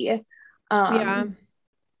to be. Yeah.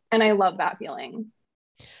 And I love that feeling.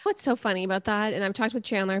 What's so funny about that, and I've talked with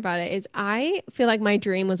Chandler about it, is I feel like my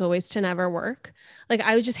dream was always to never work. Like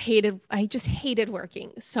I just hated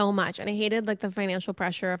working so much. And I hated like the financial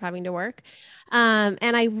pressure of having to work. And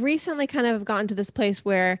I recently kind of gotten to this place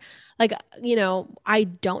where like, you know, I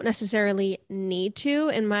don't necessarily need to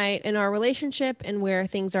in our relationship and where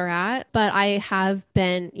things are at, but I have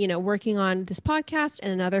been, you know, working on this podcast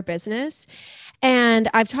and another business. And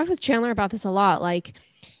I've talked with Chandler about this a lot. Like,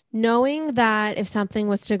 knowing that if something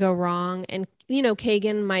was to go wrong and, you know,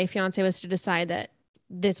 Kagan, my fiance, was to decide that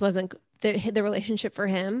this wasn't the relationship for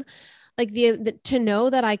him, like to know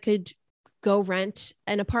that I could go rent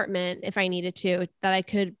an apartment if I needed to, that I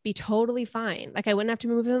could be totally fine. Like I wouldn't have to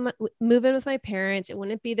move in with my parents. It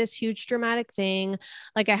wouldn't be this huge dramatic thing.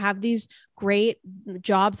 Like I have these great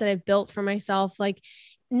jobs that I've built for myself. Like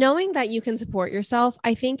knowing that you can support yourself,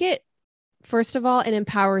 I think first of all, it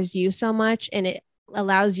empowers you so much, and it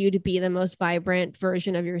allows you to be the most vibrant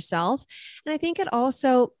version of yourself. And I think it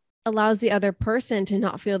also allows the other person to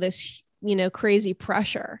not feel this, you know, crazy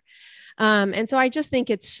pressure. And so I just think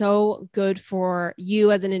it's so good for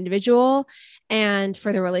you as an individual and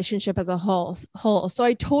for the relationship as a whole. So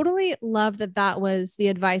I totally love that was the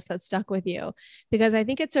advice that stuck with you, because I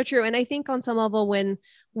think it's so true. And I think on some level,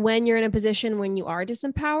 when you're in a position when you are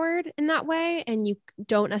disempowered in that way and you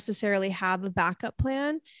don't necessarily have a backup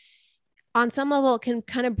plan, on some level, it can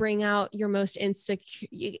kind of bring out your most insecure.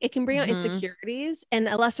 It can bring out insecurities and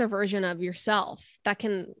a lesser version of yourself that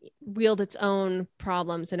can wield its own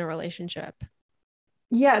problems in a relationship.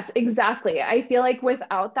 Yes, exactly. I feel like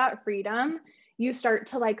without that freedom, you start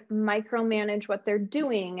to like micromanage what they're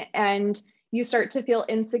doing and you start to feel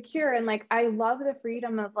insecure. And like, I love the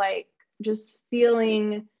freedom of like just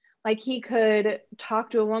feeling like he could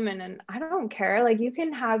talk to a woman and I don't care. Like you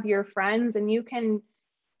can have your friends and you can,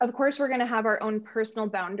 of course, we're going to have our own personal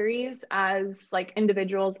boundaries as like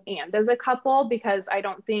individuals and as a couple, because I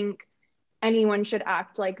don't think anyone should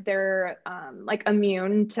act like they're like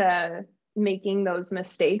immune to making those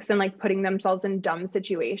mistakes and like putting themselves in dumb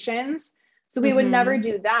situations. So we would never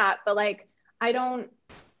do that. But like, I don't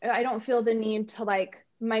feel the need to like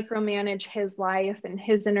micromanage his life and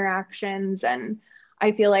his interactions. And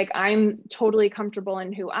I feel like I'm totally comfortable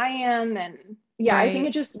in who I am. And yeah, right. I think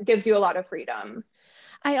it just gives you a lot of freedom.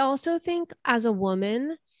 I also think as a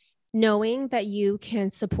woman, knowing that you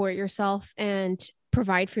can support yourself and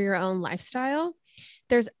provide for your own lifestyle,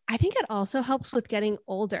 I think it also helps with getting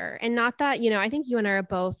older. And not that, you know, I think you and I are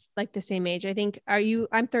both like the same age. I think,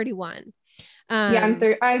 I'm 31. I'm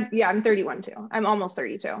 31 too. I'm almost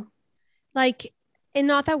 32. Like, and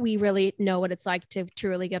not that we really know what it's like to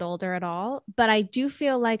truly get older at all, but I do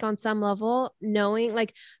feel like on some level, knowing,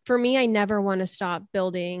 like for me, I never want to stop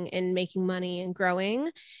building and making money and growing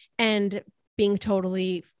and being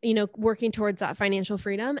totally, you know, working towards that financial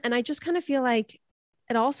freedom. And I just kind of feel like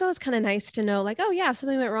it also is kind of nice to know like, oh yeah, if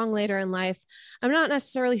something went wrong later in life, I'm not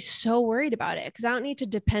necessarily so worried about it because I don't need to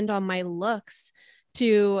depend on my looks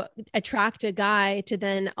to attract a guy to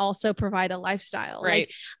then also provide a lifestyle. Right.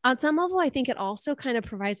 Like on some level, I think it also kind of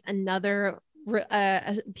provides another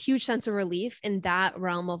a huge sense of relief in that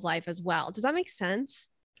realm of life as well. Does that make sense?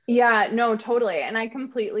 Yeah, no, totally. And I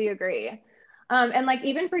completely agree. And like,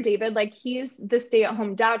 even for David, like he's the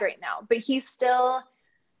stay-at-home dad right now, but he's still,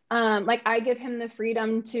 like I give him the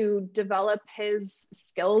freedom to develop his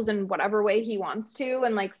skills in whatever way he wants to.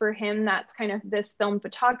 And like for him, that's kind of this film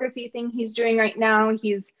photography thing he's doing right now.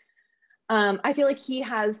 I feel like he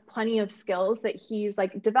has plenty of skills that he's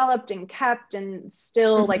like developed and kept and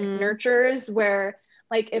still like nurtures, where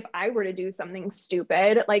like if I were to do something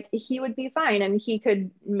stupid, like he would be fine and he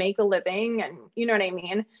could make a living, and you know what I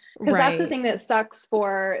mean? Because that's the thing that sucks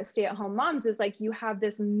for stay-at-home moms is like you have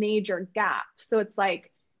this major gap. So it's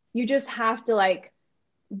like, you just have to like,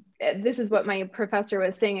 this is what my professor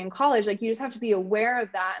was saying in college, like you just have to be aware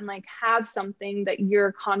of that and like have something that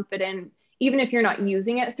you're confident, even if you're not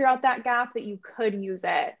using it throughout that gap, that you could use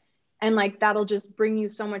it. And like, that'll just bring you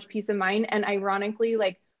so much peace of mind. And ironically,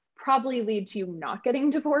 like probably lead to you not getting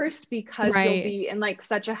divorced because you'll be in like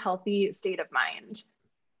such a healthy state of mind.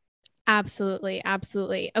 Absolutely.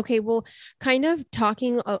 Absolutely. Okay. Well, kind of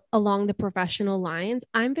talking along the professional lines,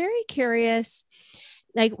 I'm very curious,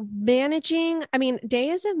 like managing, I mean, Day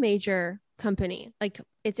is a major company. Like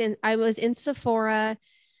I was in Sephora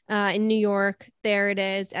in New York. There it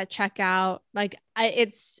is at checkout. Like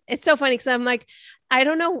it's so funny because I'm like, I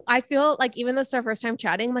don't know. I feel like even though it's our first time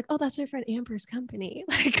chatting, I'm like, oh, that's my friend Amber's company.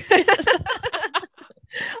 Like,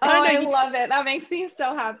 I love it. That makes me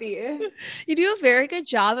so happy. You do a very good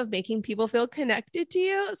job of making people feel connected to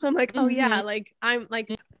you. So I'm like, oh yeah, like I'm like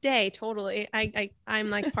Day, totally. I'm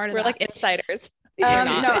like part of We're that. like insiders. No,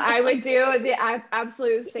 I would do the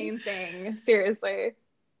absolute same thing. Seriously.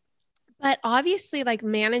 But obviously, like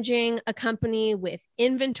managing a company with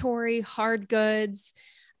inventory, hard goods,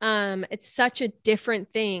 it's such a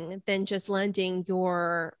different thing than just lending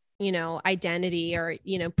your, identity or,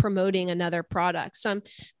 promoting another product. So I'm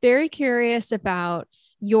very curious about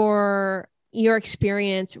your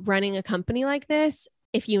experience running a company like this,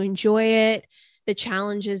 if you enjoy it, the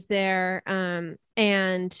challenges there, and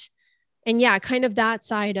yeah, kind of that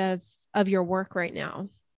side of your work right now.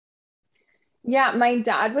 Yeah, my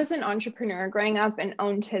dad was an entrepreneur growing up and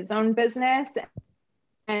owned his own business.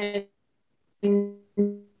 And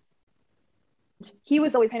he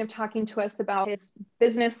was always kind of talking to us about his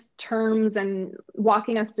business terms and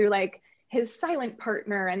walking us through like his silent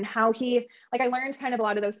partner and how I learned kind of a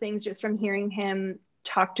lot of those things just from hearing him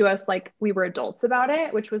talk to us like we were adults about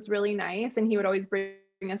it, which was really nice. And he would always bring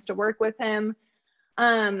us to work with him.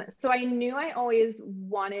 So I knew I always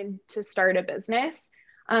wanted to start a business.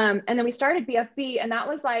 And then we started BFB, and that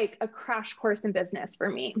was like a crash course in business for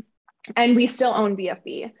me. And we still own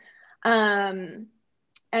BFB.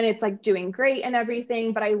 And it's like doing great and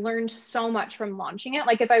everything, but I learned so much from launching it.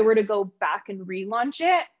 Like if I were to go back and relaunch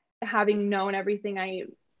it, having known everything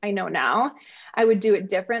I know now, I would do it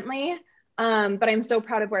differently. But I'm so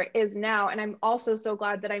proud of where it is now. And I'm also so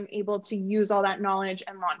glad that I'm able to use all that knowledge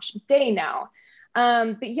and launch Day now.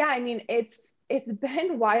 But yeah, I mean, it's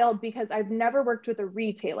been wild because I've never worked with a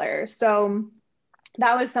retailer. So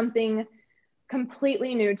that was something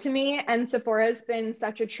completely new to me. And Sephora has been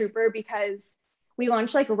such a trooper because we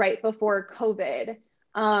launched like right before COVID.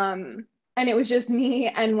 And it was just me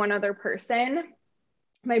and one other person,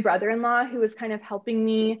 my brother-in-law, who was kind of helping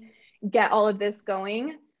me get all of this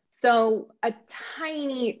going. So a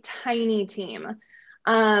tiny, tiny team.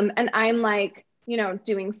 And I'm like,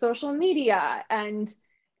 doing social media and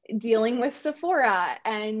dealing with Sephora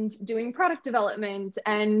and doing product development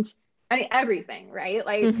and everything, right?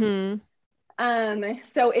 Like,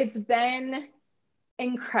 so it's been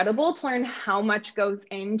incredible to learn how much goes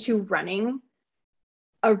into running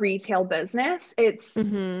a retail business. It's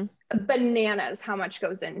bananas how much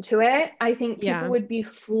goes into it. I think people would be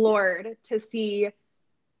floored to see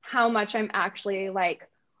how much I'm actually like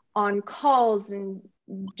on calls and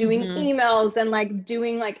doing emails and like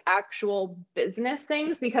doing like actual business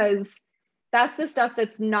things, because that's the stuff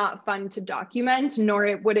that's not fun to document,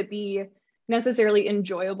 nor would it be necessarily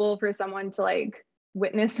enjoyable for someone to like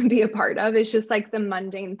witness and be a part of. It's just like the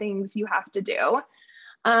mundane things you have to do.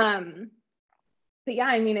 But yeah,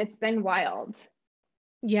 I mean, it's been wild.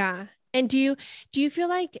 Yeah. And do you feel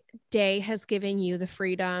like Day has given you the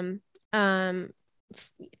freedom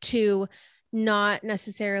to not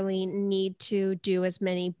necessarily need to do as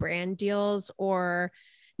many brand deals or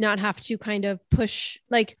not have to kind of push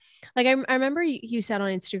like I remember you said on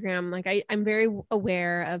Instagram, like I'm very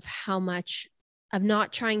aware of how much of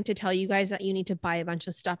not trying to tell you guys that you need to buy a bunch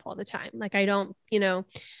of stuff all the time. Like I don't,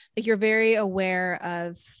 like you're very aware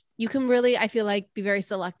of, you can really, I feel like, be very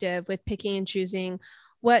selective with picking and choosing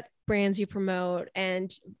what brands you promote,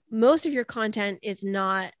 and most of your content is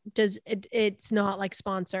not it's not like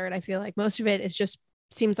sponsored. I feel like most of it is just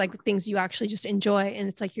seems like things you actually just enjoy, and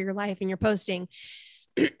it's like your life and you're posting.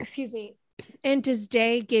 Excuse me. And does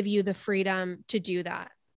Day give you the freedom to do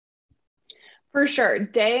that? For sure.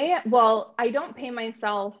 Day, well, I don't pay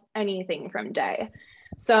myself anything from Day.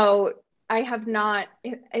 So I have not,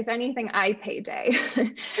 if anything, I pay Day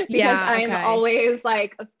because I'm always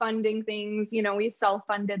like funding things, we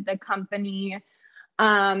self-funded the company. So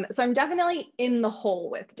I'm definitely in the hole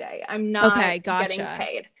with Day. I'm not getting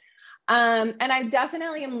paid. And I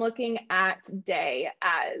definitely am looking at Day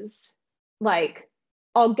as like,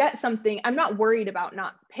 I'll get something. I'm not worried about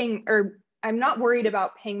paying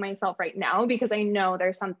myself right now because I know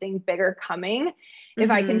there's something bigger coming if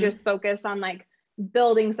I can just focus on like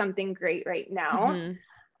building something great right now.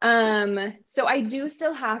 So I do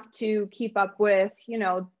still have to keep up with,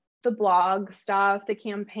 the blog stuff, the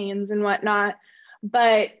campaigns and whatnot,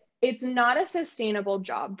 but it's not a sustainable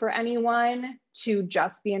job for anyone to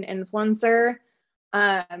just be an influencer.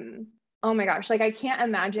 Oh my gosh, like I can't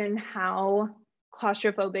imagine how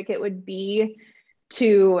claustrophobic it would be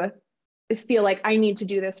to feel like I need to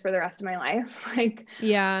do this for the rest of my life. Like,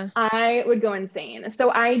 Yeah. I would go insane.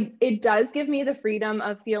 So it does give me the freedom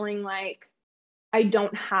of feeling like I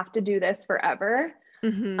don't have to do this forever.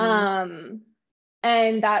 Mm-hmm.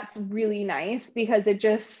 And that's really nice because it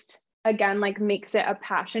just, again, like makes it a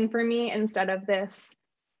passion for me instead of this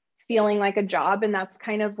feeling like a job. And that's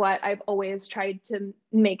kind of what I've always tried to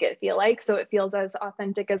make it feel like. So it feels as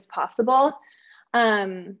authentic as possible.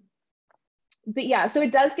 But yeah, so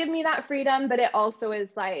it does give me that freedom, but it also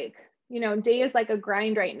is like, day is like a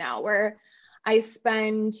grind right now where I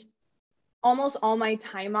spend almost all my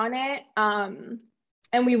time on it.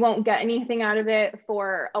 And we won't get anything out of it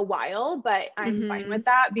for a while, but I'm fine with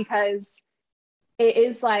that because it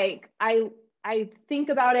is like, I think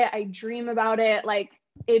about it, I dream about it. Like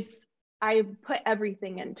I put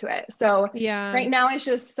everything into it. So yeah, right now it's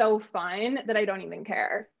just so fun that I don't even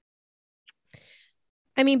care.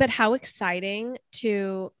 I mean, but how exciting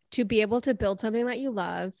to be able to build something that you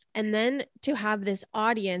love and then to have this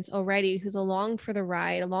audience already who's along for the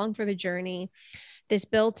ride, along for the journey, this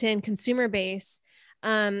built-in consumer base,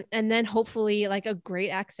 and then hopefully like a great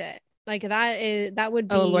exit. Like that would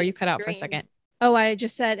be. Oh, Laura, you cut out for a second. Oh, I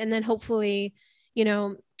just said, and then hopefully,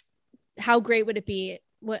 how great would it be?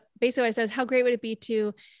 What it says, how great would it be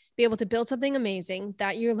to be able to build something amazing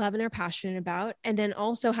that you love and are passionate about, and then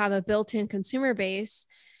also have a built-in consumer base,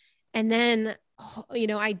 and then,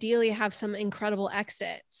 ideally have some incredible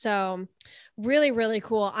exit. So really, really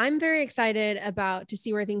cool. I'm very excited to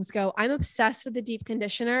see where things go. I'm obsessed with the deep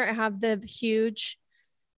conditioner. I have the huge,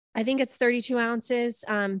 I think it's 32 ounces.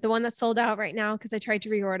 The one that's sold out right now because I tried to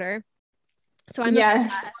reorder. So I'm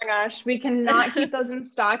obsessed. Oh my gosh, we cannot keep those in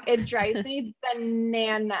stock. It drives me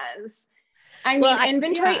bananas. I mean,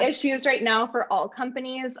 inventory issues right now for all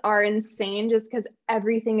companies are insane just because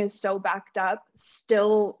everything is so backed up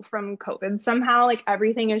still from COVID somehow. Like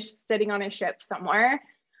everything is sitting on a ship somewhere.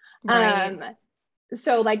 Right.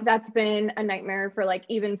 So like that's been a nightmare for like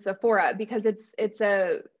even Sephora because it's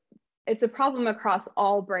a problem across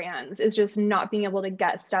all brands, is just not being able to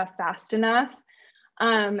get stuff fast enough.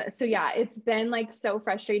 So yeah, it's been like so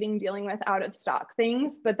frustrating dealing with out of stock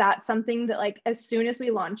things, but that's something that like, as soon as we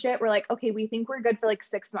launch it, we're like, okay, we think we're good for like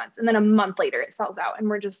 6 months. And then a month later it sells out and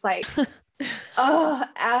we're just like, oh,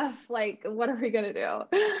 like, what are we going to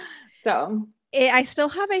do? So I still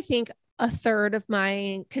have, I think, a third of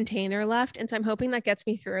my container left. And so I'm hoping that gets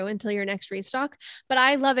me through until your next restock, but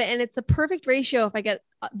I love it. And it's the perfect ratio. If I get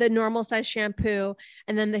the normal size shampoo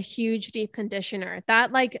and then the huge deep conditioner,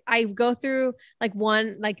 that like I go through like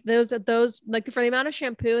one, like those like for the amount of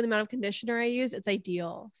shampoo and the amount of conditioner I use, it's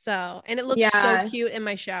ideal. So, and it looks so cute in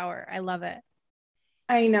my shower. I love it.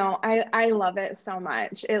 I know. I love it so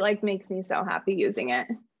much. It like makes me so happy using it.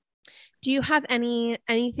 Do you have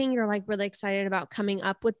anything you're like really excited about coming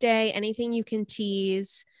up with Day? Anything you can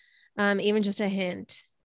tease? Even just a hint.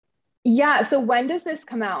 Yeah. So when does this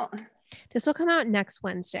come out? This will come out next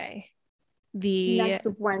Wednesday. Next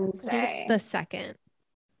Wednesday. I think it's the 2nd.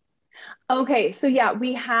 Okay. So yeah,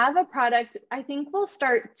 we have a product. I think we'll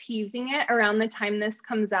start teasing it around the time this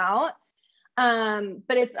comes out.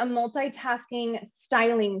 But it's a multitasking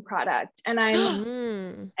styling product.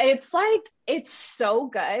 And it's so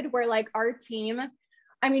good. Where like our team,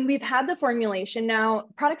 I mean, we've had the formulation now.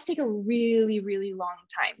 Products take a really, really long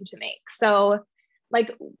time to make. So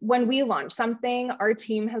like when we launch something, our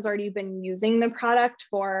team has already been using the product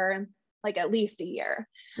for like at least a year.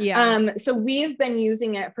 Yeah. So we've been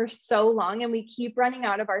using it for so long and we keep running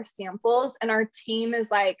out of our samples, and our team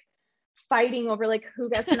is like fighting over like who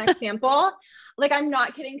gets the next sample. Like, I'm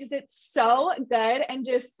not kidding, because it's so good and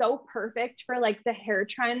just so perfect for like the hair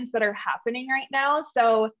trends that are happening right now.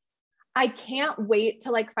 So I can't wait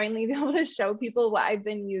to like finally be able to show people what I've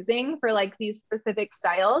been using for like these specific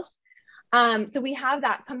styles. So we have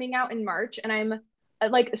that coming out in March, and I'm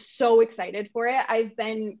like so excited for it. I've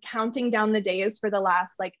been counting down the days for the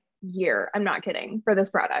last like year. I'm not kidding, for this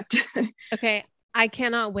product. Okay. I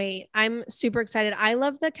cannot wait. I'm super excited. I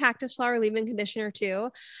love the cactus flower leave-in conditioner too.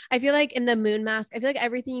 I feel like in the moon mask, I feel like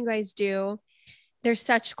everything you guys do, there's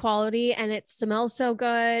such quality and it smells so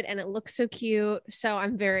good and it looks so cute. So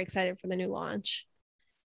I'm very excited for the new launch.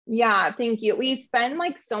 Yeah, thank you. We spend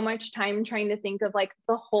like so much time trying to think of like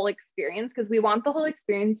the whole experience, because we want the whole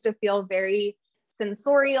experience to feel very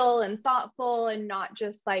sensorial and thoughtful and not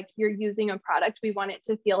just like you're using a product. We want it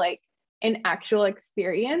to feel like an actual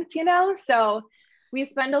experience, So we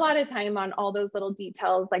spend a lot of time on all those little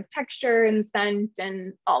details like texture and scent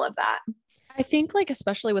and all of that. I think like,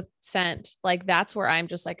 especially with scent, like that's where I'm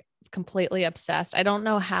just like completely obsessed. I don't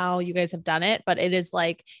know how you guys have done it, but it is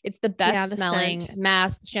like, it's the best the smelling scent.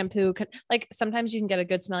 mask, shampoo. Like sometimes you can get a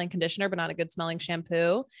good smelling conditioner, but not a good smelling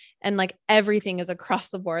shampoo. And like everything is across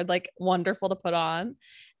the board, like wonderful to put on.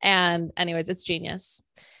 And anyways, it's genius.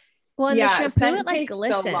 Well, and the Yeah, shampoo, scent it like takes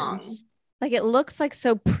so long. glistens. Like it looks like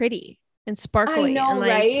so pretty and I sparkly. know, and like,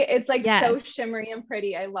 right? It's like so yes. shimmery and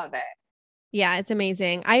pretty. I love it. Yeah, it's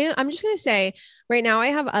amazing. I'm just gonna say right now I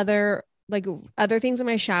have other things in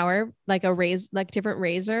my shower, like different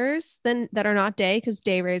razors that are not day, because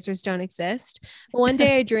day razors don't exist. But one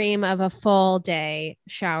day I dream of a full day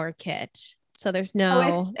shower kit. So there's no.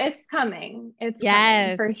 Oh, it's coming. It's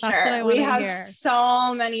Yes, coming for that's what I sure. We wanna have hear.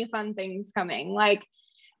 so many fun things coming. Like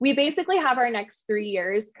we basically have our next 3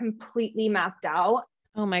 years completely mapped out.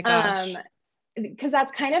 Oh my gosh. Because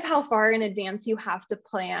that's kind of how far in advance you have to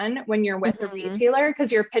plan when you're with a Mhm. retailer,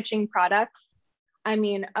 because you're pitching products, I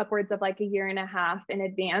mean, upwards of like a year and a half in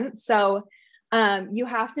advance. So you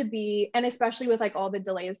have to be, and especially with like all the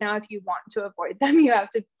delays now, if you want to avoid them, you have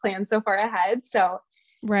to plan so far ahead. So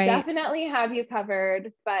Right. definitely have you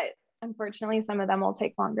covered, but unfortunately some of them will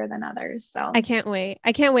take longer than others. So I can't wait.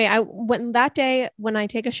 When that day, when I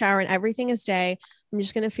take a shower and everything is day, I'm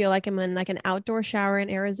just going to feel like I'm in like an outdoor shower in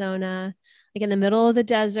Arizona, like in the middle of the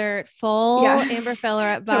desert, full Yeah. Amber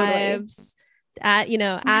Feller Totally. vibes at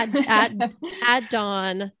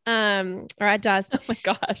dawn, or at dusk. Oh my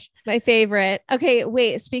gosh. My favorite. Okay.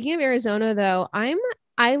 Wait, speaking of Arizona though,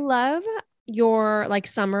 I love your like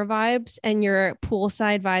summer vibes and your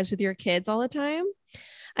poolside vibes with your kids all the time.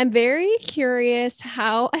 I'm very curious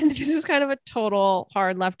how, and this is kind of a total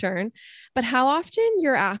hard left turn, but how often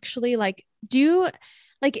you're actually like,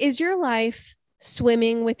 is your life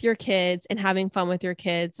swimming with your kids and having fun with your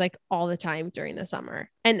kids like all the time during the summer?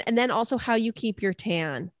 And then also how you keep your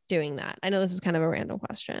tan doing that. I know this is kind of a random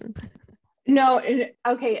question. No,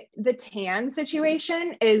 okay. The tan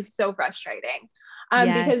situation is so frustrating.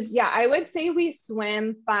 Because Yes. I would say we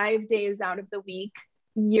swim 5 days out of the week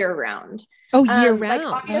year round. Oh, year Like round. Oh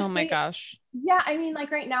my obviously, gosh. yeah, I mean,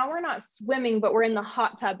 like right now we're not swimming, but we're in the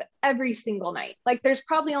hot tub every single night. Like there's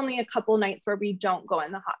probably only a couple nights where we don't go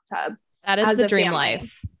in the hot tub That is as the a dream family.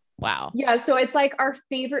 life. Wow. Yeah, so it's like our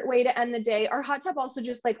favorite way to end the day. Our hot tub also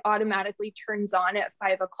just like automatically turns on at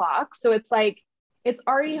 5 o'clock. So it's like, it's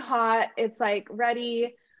already hot. It's like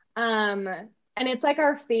ready. And it's like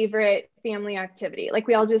our favorite family activity. Like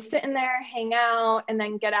we all just sit in there, hang out, and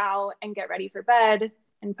then get out and get ready for bed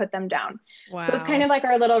and put them down. Wow. So it's kind of like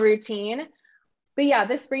our little routine. But yeah,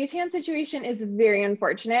 the spray tan situation is very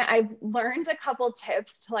unfortunate. I've learned a couple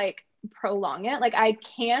tips to like prolong it. Like I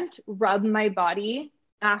can't rub my body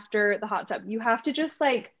after the hot tub. You have to just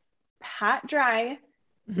like pat dry,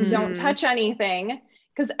 don't touch anything,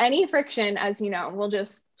 because any friction, as you know, will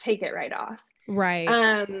just take it right off. Right.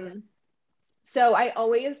 So I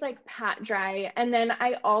always like pat dry. And then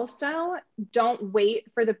I also don't wait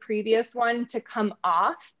for the previous one to come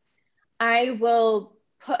off. I will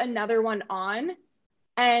put another one on.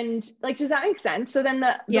 And like, does that make sense? So then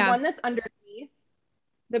the one that's underneath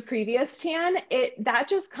the previous tan, that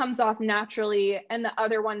just comes off naturally and the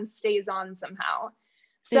other one stays on somehow.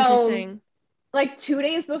 So like 2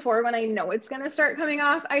 days before, when I know it's going to start coming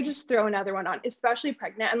off, I just throw another one on, especially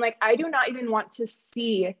pregnant. I'm like, I do not even want to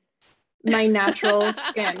see my natural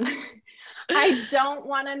skin. I don't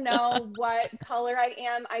want to know what color I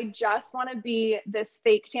am. I just want to be this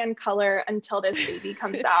fake tan color until this baby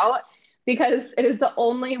comes out, because it is the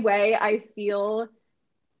only way I feel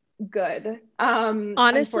good.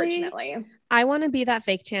 Honestly, unfortunately. I want to be that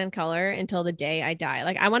fake tan color until the day I die.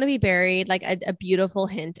 Like I want to be buried like a beautiful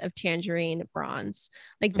hint of tangerine bronze.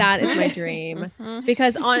 Like that is my dream.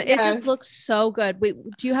 Because it just looks so good. Wait,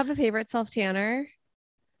 do you have a favorite self tanner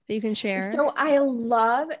that you can share? So I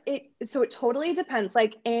love it. So it totally depends.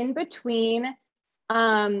 Like in between,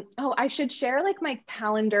 I should share like my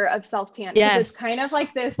calendar of self tan. Yes. It's kind of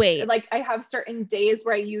like this. Like I have certain days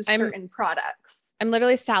where I use certain products. I'm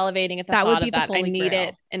literally salivating at the thought of that. I need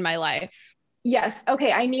it in my life. Yes.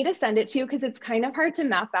 Okay. I need to send it to you because it's kind of hard to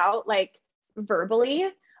map out like verbally,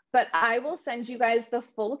 but I will send you guys the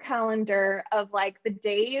full calendar of like the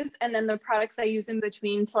days and then the products I use in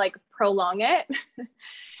between to like prolong it.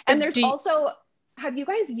 And there's also, have you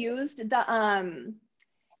guys used the,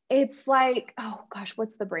 it's like, oh gosh,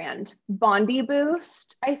 what's the brand? Bondi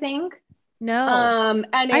Boost, I think. No.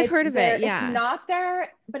 And I've heard of it. Yeah.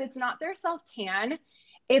 It's not their self tan.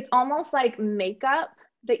 It's almost like makeup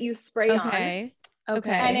that you spray on.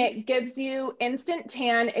 Okay. And it gives you instant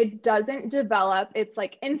tan. It doesn't develop. It's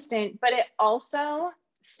like instant, but it also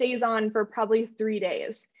stays on for probably 3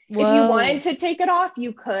 days. Whoa. If you wanted to take it off,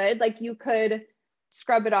 you could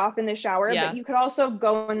scrub it off in the shower, Yeah. but you could also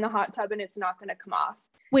go in the hot tub and it's not going to come off.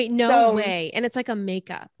 Wait, no way. And it's like a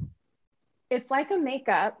makeup. It's like a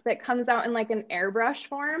makeup that comes out in like an airbrush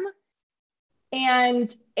form. And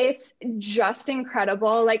it's just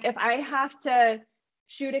incredible. Like if I have to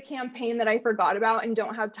shoot a campaign that I forgot about and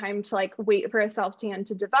don't have time to like wait for a self tan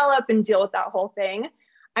to develop and deal with that whole thing,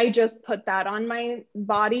 I just put that on my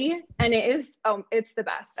body and it's the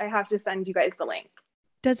best. I have to send you guys the link.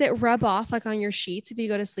 Does it rub off like on your sheets if you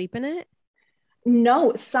go to sleep in it?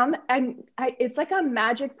 No, it's like a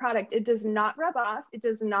magic product. It does not rub off. It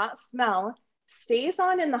does not smell, stays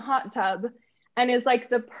on in the hot tub, and is like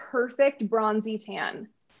the perfect bronzy tan.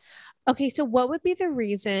 Okay, so what would be the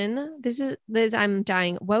reason? I'm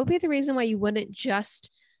dying. What would be the reason why you wouldn't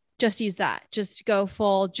just use that? Just go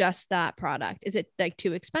full, just that product? Is it like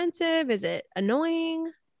too expensive? Is it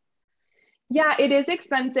annoying? Yeah, it is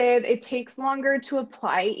expensive. It takes longer to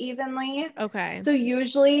apply evenly. Okay. So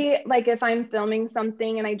usually, like if I'm filming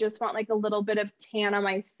something and I just want like a little bit of tan on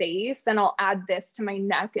my face, then I'll add this to my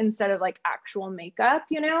neck instead of like actual makeup,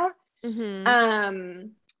 you know? Mm-hmm.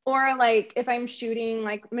 Or like if I'm shooting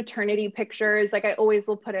like maternity pictures, like I always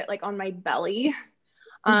will put it like on my belly.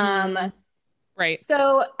 Mm-hmm. Right.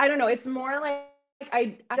 So I don't know. It's more like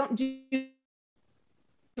I don't do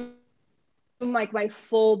like my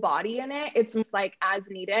full body in it. It's just like as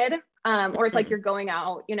needed. Or it's like you're going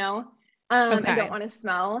out, you know? Okay. I don't want to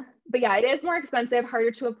smell. But yeah, it is more expensive,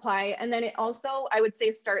 harder to apply. And then it also, I would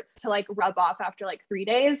say, starts to like rub off after like 3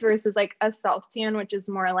 days versus like a self tan, which is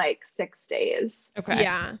more like 6 days. Okay.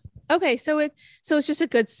 Yeah. Okay. So it's just a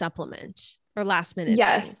good supplement or last minute.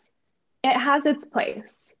 Yes. Thing. It has its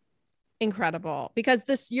place. Incredible. Because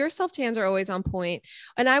your self tans are always on point.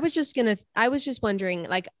 And I was just wondering,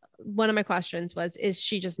 like, one of my questions was, is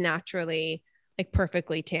she just naturally like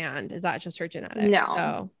perfectly tanned? Is that just her genetics? No.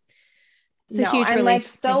 So it's a huge relief. I'm like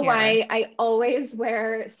so white. I always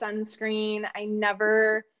wear sunscreen.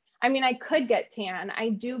 I could get tan. I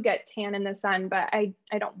do get tan in the sun, but I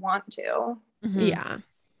don't want to. Mm-hmm. Yeah.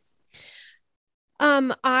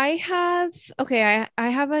 I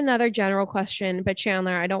have another general question, but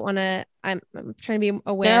Chandler, I'm trying to be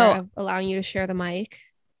aware of allowing you to share the mic.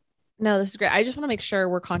 No, this is great. I just want to make sure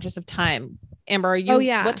we're conscious of time. Amber,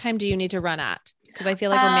 what time do you need to run at? Because I feel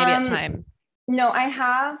like we're maybe at time. No, I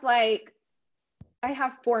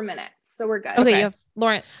have 4 minutes, so we're good. Okay.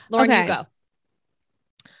 Lauren, okay. You go.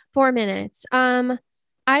 4 minutes. I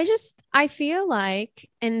feel like,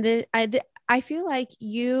 I feel like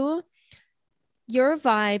your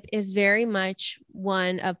vibe is very much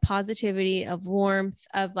one of positivity, of warmth,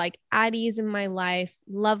 of like at ease in my life,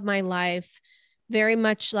 love my life, very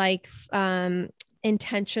much like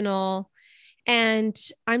intentional. And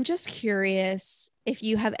I'm just curious if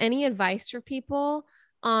you have any advice for people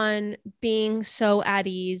on being so at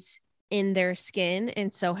ease in their skin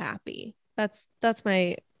and so happy. That's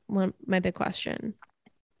my big question.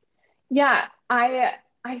 Yeah,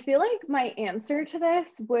 I feel like my answer to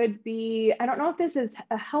this would be, I don't know if this is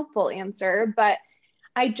a helpful answer, but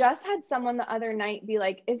I just had someone the other night be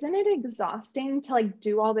like, isn't it exhausting to like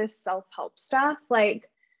do all this self-help stuff? Like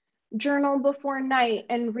journal before night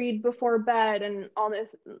and read before bed and all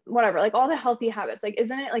this, whatever, like all the healthy habits. Like,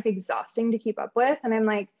 isn't it like exhausting to keep up with? And I'm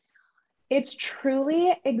like, it's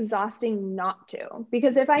truly exhausting not to,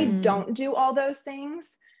 because if I don't do all those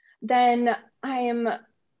things, then I am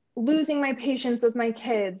losing my patience with my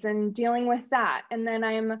kids and dealing with that. And then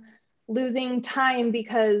I'm losing time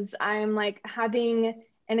because I'm like having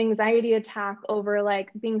an anxiety attack over like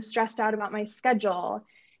being stressed out about my schedule.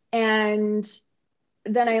 And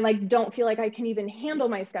then I like don't feel like I can even handle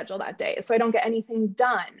my schedule that day. So I don't get anything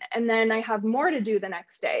done. And then I have more to do the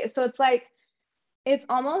next day. So it's like, it's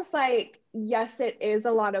almost like, yes, it is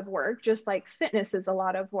a lot of work, just like fitness is a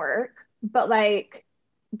lot of work, but like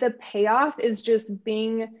the payoff is just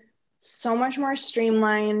being so much more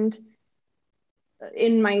streamlined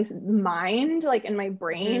in my mind, like in my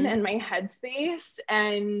brain and my headspace,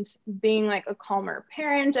 and being like a calmer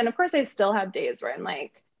parent. And of course I still have days where I'm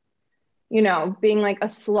like, you know, being like a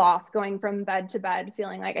sloth, going from bed to bed,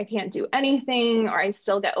 feeling like I can't do anything, or I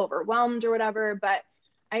still get overwhelmed or whatever. But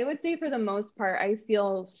I would say for the most part, I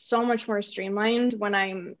feel so much more streamlined when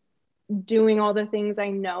I'm doing all the things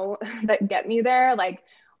I know that get me there, like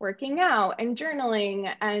working out and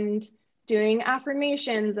journaling and doing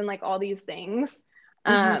affirmations and like all these things.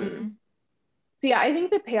 So yeah, I think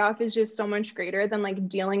the payoff is just so much greater than like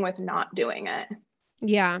dealing with not doing it.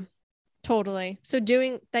 Yeah, totally. So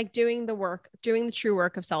doing the true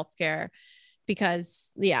work of self-care,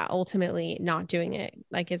 because ultimately not doing it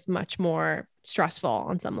like is much more stressful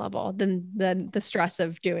on some level than the stress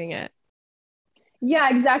of doing it. Yeah,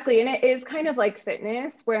 exactly. And it is kind of like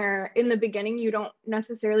fitness where in the beginning you don't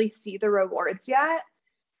necessarily see the rewards yet,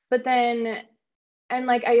 but then, and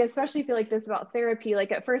like I especially feel like this about therapy.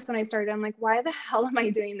 Like at first when I started, I'm like, why the hell am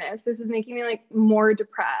I doing this? This is making me like more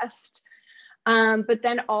depressed. But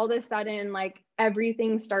then all of a sudden, like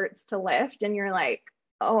everything starts to lift and you're like,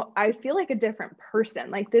 oh, I feel like a different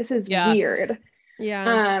person. Like this is weird.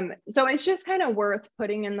 Yeah. So it's just kind of worth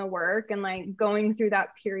putting in the work and like going through that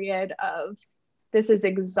period of this is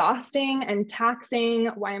exhausting and taxing.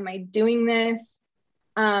 Why am I doing this?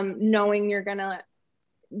 Knowing you're gonna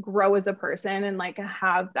grow as a person and like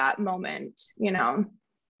have that moment, you know?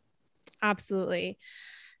 Absolutely.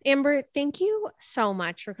 Amber, thank you so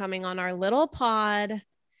much for coming on our little pod.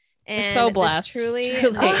 And We're so blessed. Truly.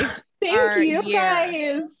 Thank you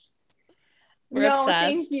guys. We're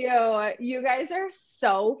obsessed. Thank you. You guys are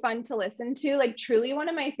so fun to listen to. Like truly one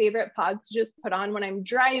of my favorite pods to just put on when I'm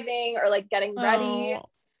driving or like getting ready.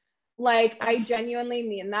 Like I genuinely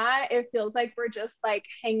mean that. It feels like we're just like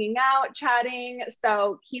hanging out, chatting.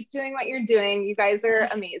 So keep doing what you're doing. You guys are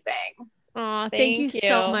amazing. Oh, thank you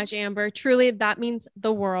so much, Amber. Truly, that means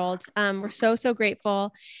the world. We're so, so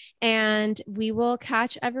grateful. And we will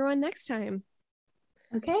catch everyone next time.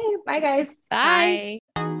 Okay. Bye, guys. Bye.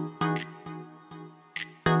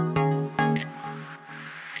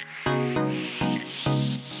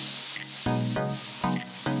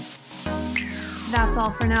 That's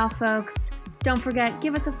all for now, folks. Don't forget,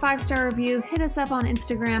 give us a 5-star review, hit us up on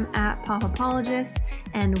Instagram at Popapologists,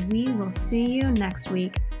 and we will see you next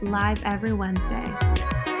week, live every Wednesday.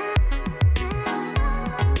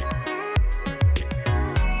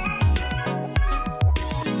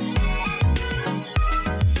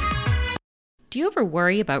 Do you ever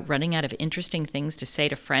worry about running out of interesting things to say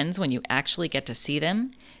to friends when you actually get to see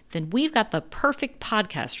them? Then we've got the perfect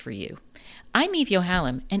podcast for you. I'm Eve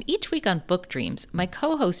Yohalem, and each week on Book Dreams, my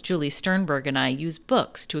co-host Julie Sternberg and I use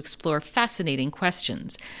books to explore fascinating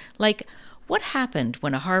questions, like what happened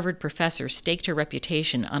when a Harvard professor staked her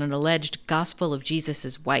reputation on an alleged Gospel of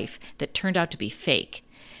Jesus' wife that turned out to be fake?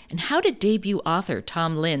 And how did debut author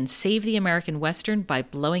Tom Lynn save the American Western by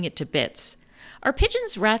blowing it to bits? Are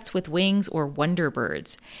pigeons rats with wings or wonder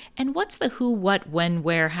birds? And what's the who, what, when,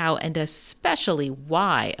 where, how, and especially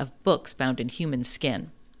why of books bound in human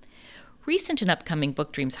skin? Recent and upcoming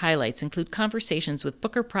Book Dreams highlights include conversations with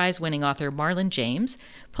Booker Prize-winning author Marlon James,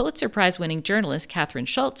 Pulitzer Prize-winning journalist Kathryn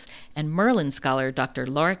Schultz, and Merlin scholar Dr.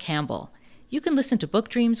 Laura Campbell. You can listen to Book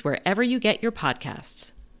Dreams wherever you get your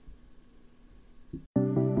podcasts.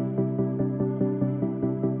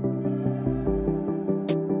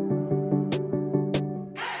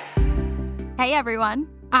 Hey everyone,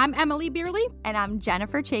 I'm Emily Beerley. and I'm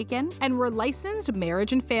Jennifer Chaikin, And we're licensed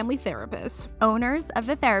marriage and family therapists owners of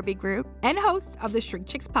the Therapy Group. and hosts of the Shrink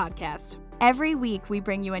Chicks podcast. Every week, we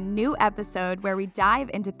bring you a new episode where we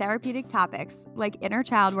dive into therapeutic topics like inner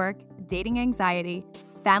child work, dating anxiety,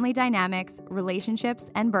 family dynamics,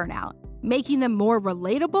 relationships, and burnout. Making them more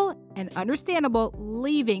relatable and understandable,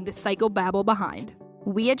 leaving the psychobabble behind.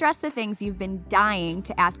 We address the things you've been dying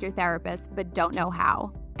to ask your therapist but don't know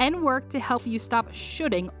how. And work to help you stop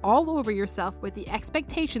shooting all over yourself with the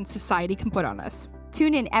expectations society can put on us.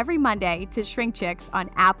 Tune in every Monday to Shrink Chicks on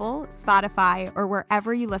Apple, Spotify, or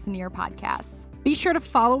wherever you listen to your podcasts. Be sure to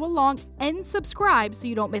follow along and subscribe so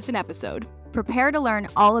you don't miss an episode. Prepare to learn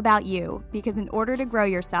all about you, because in order to grow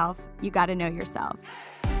yourself, you got to know yourself.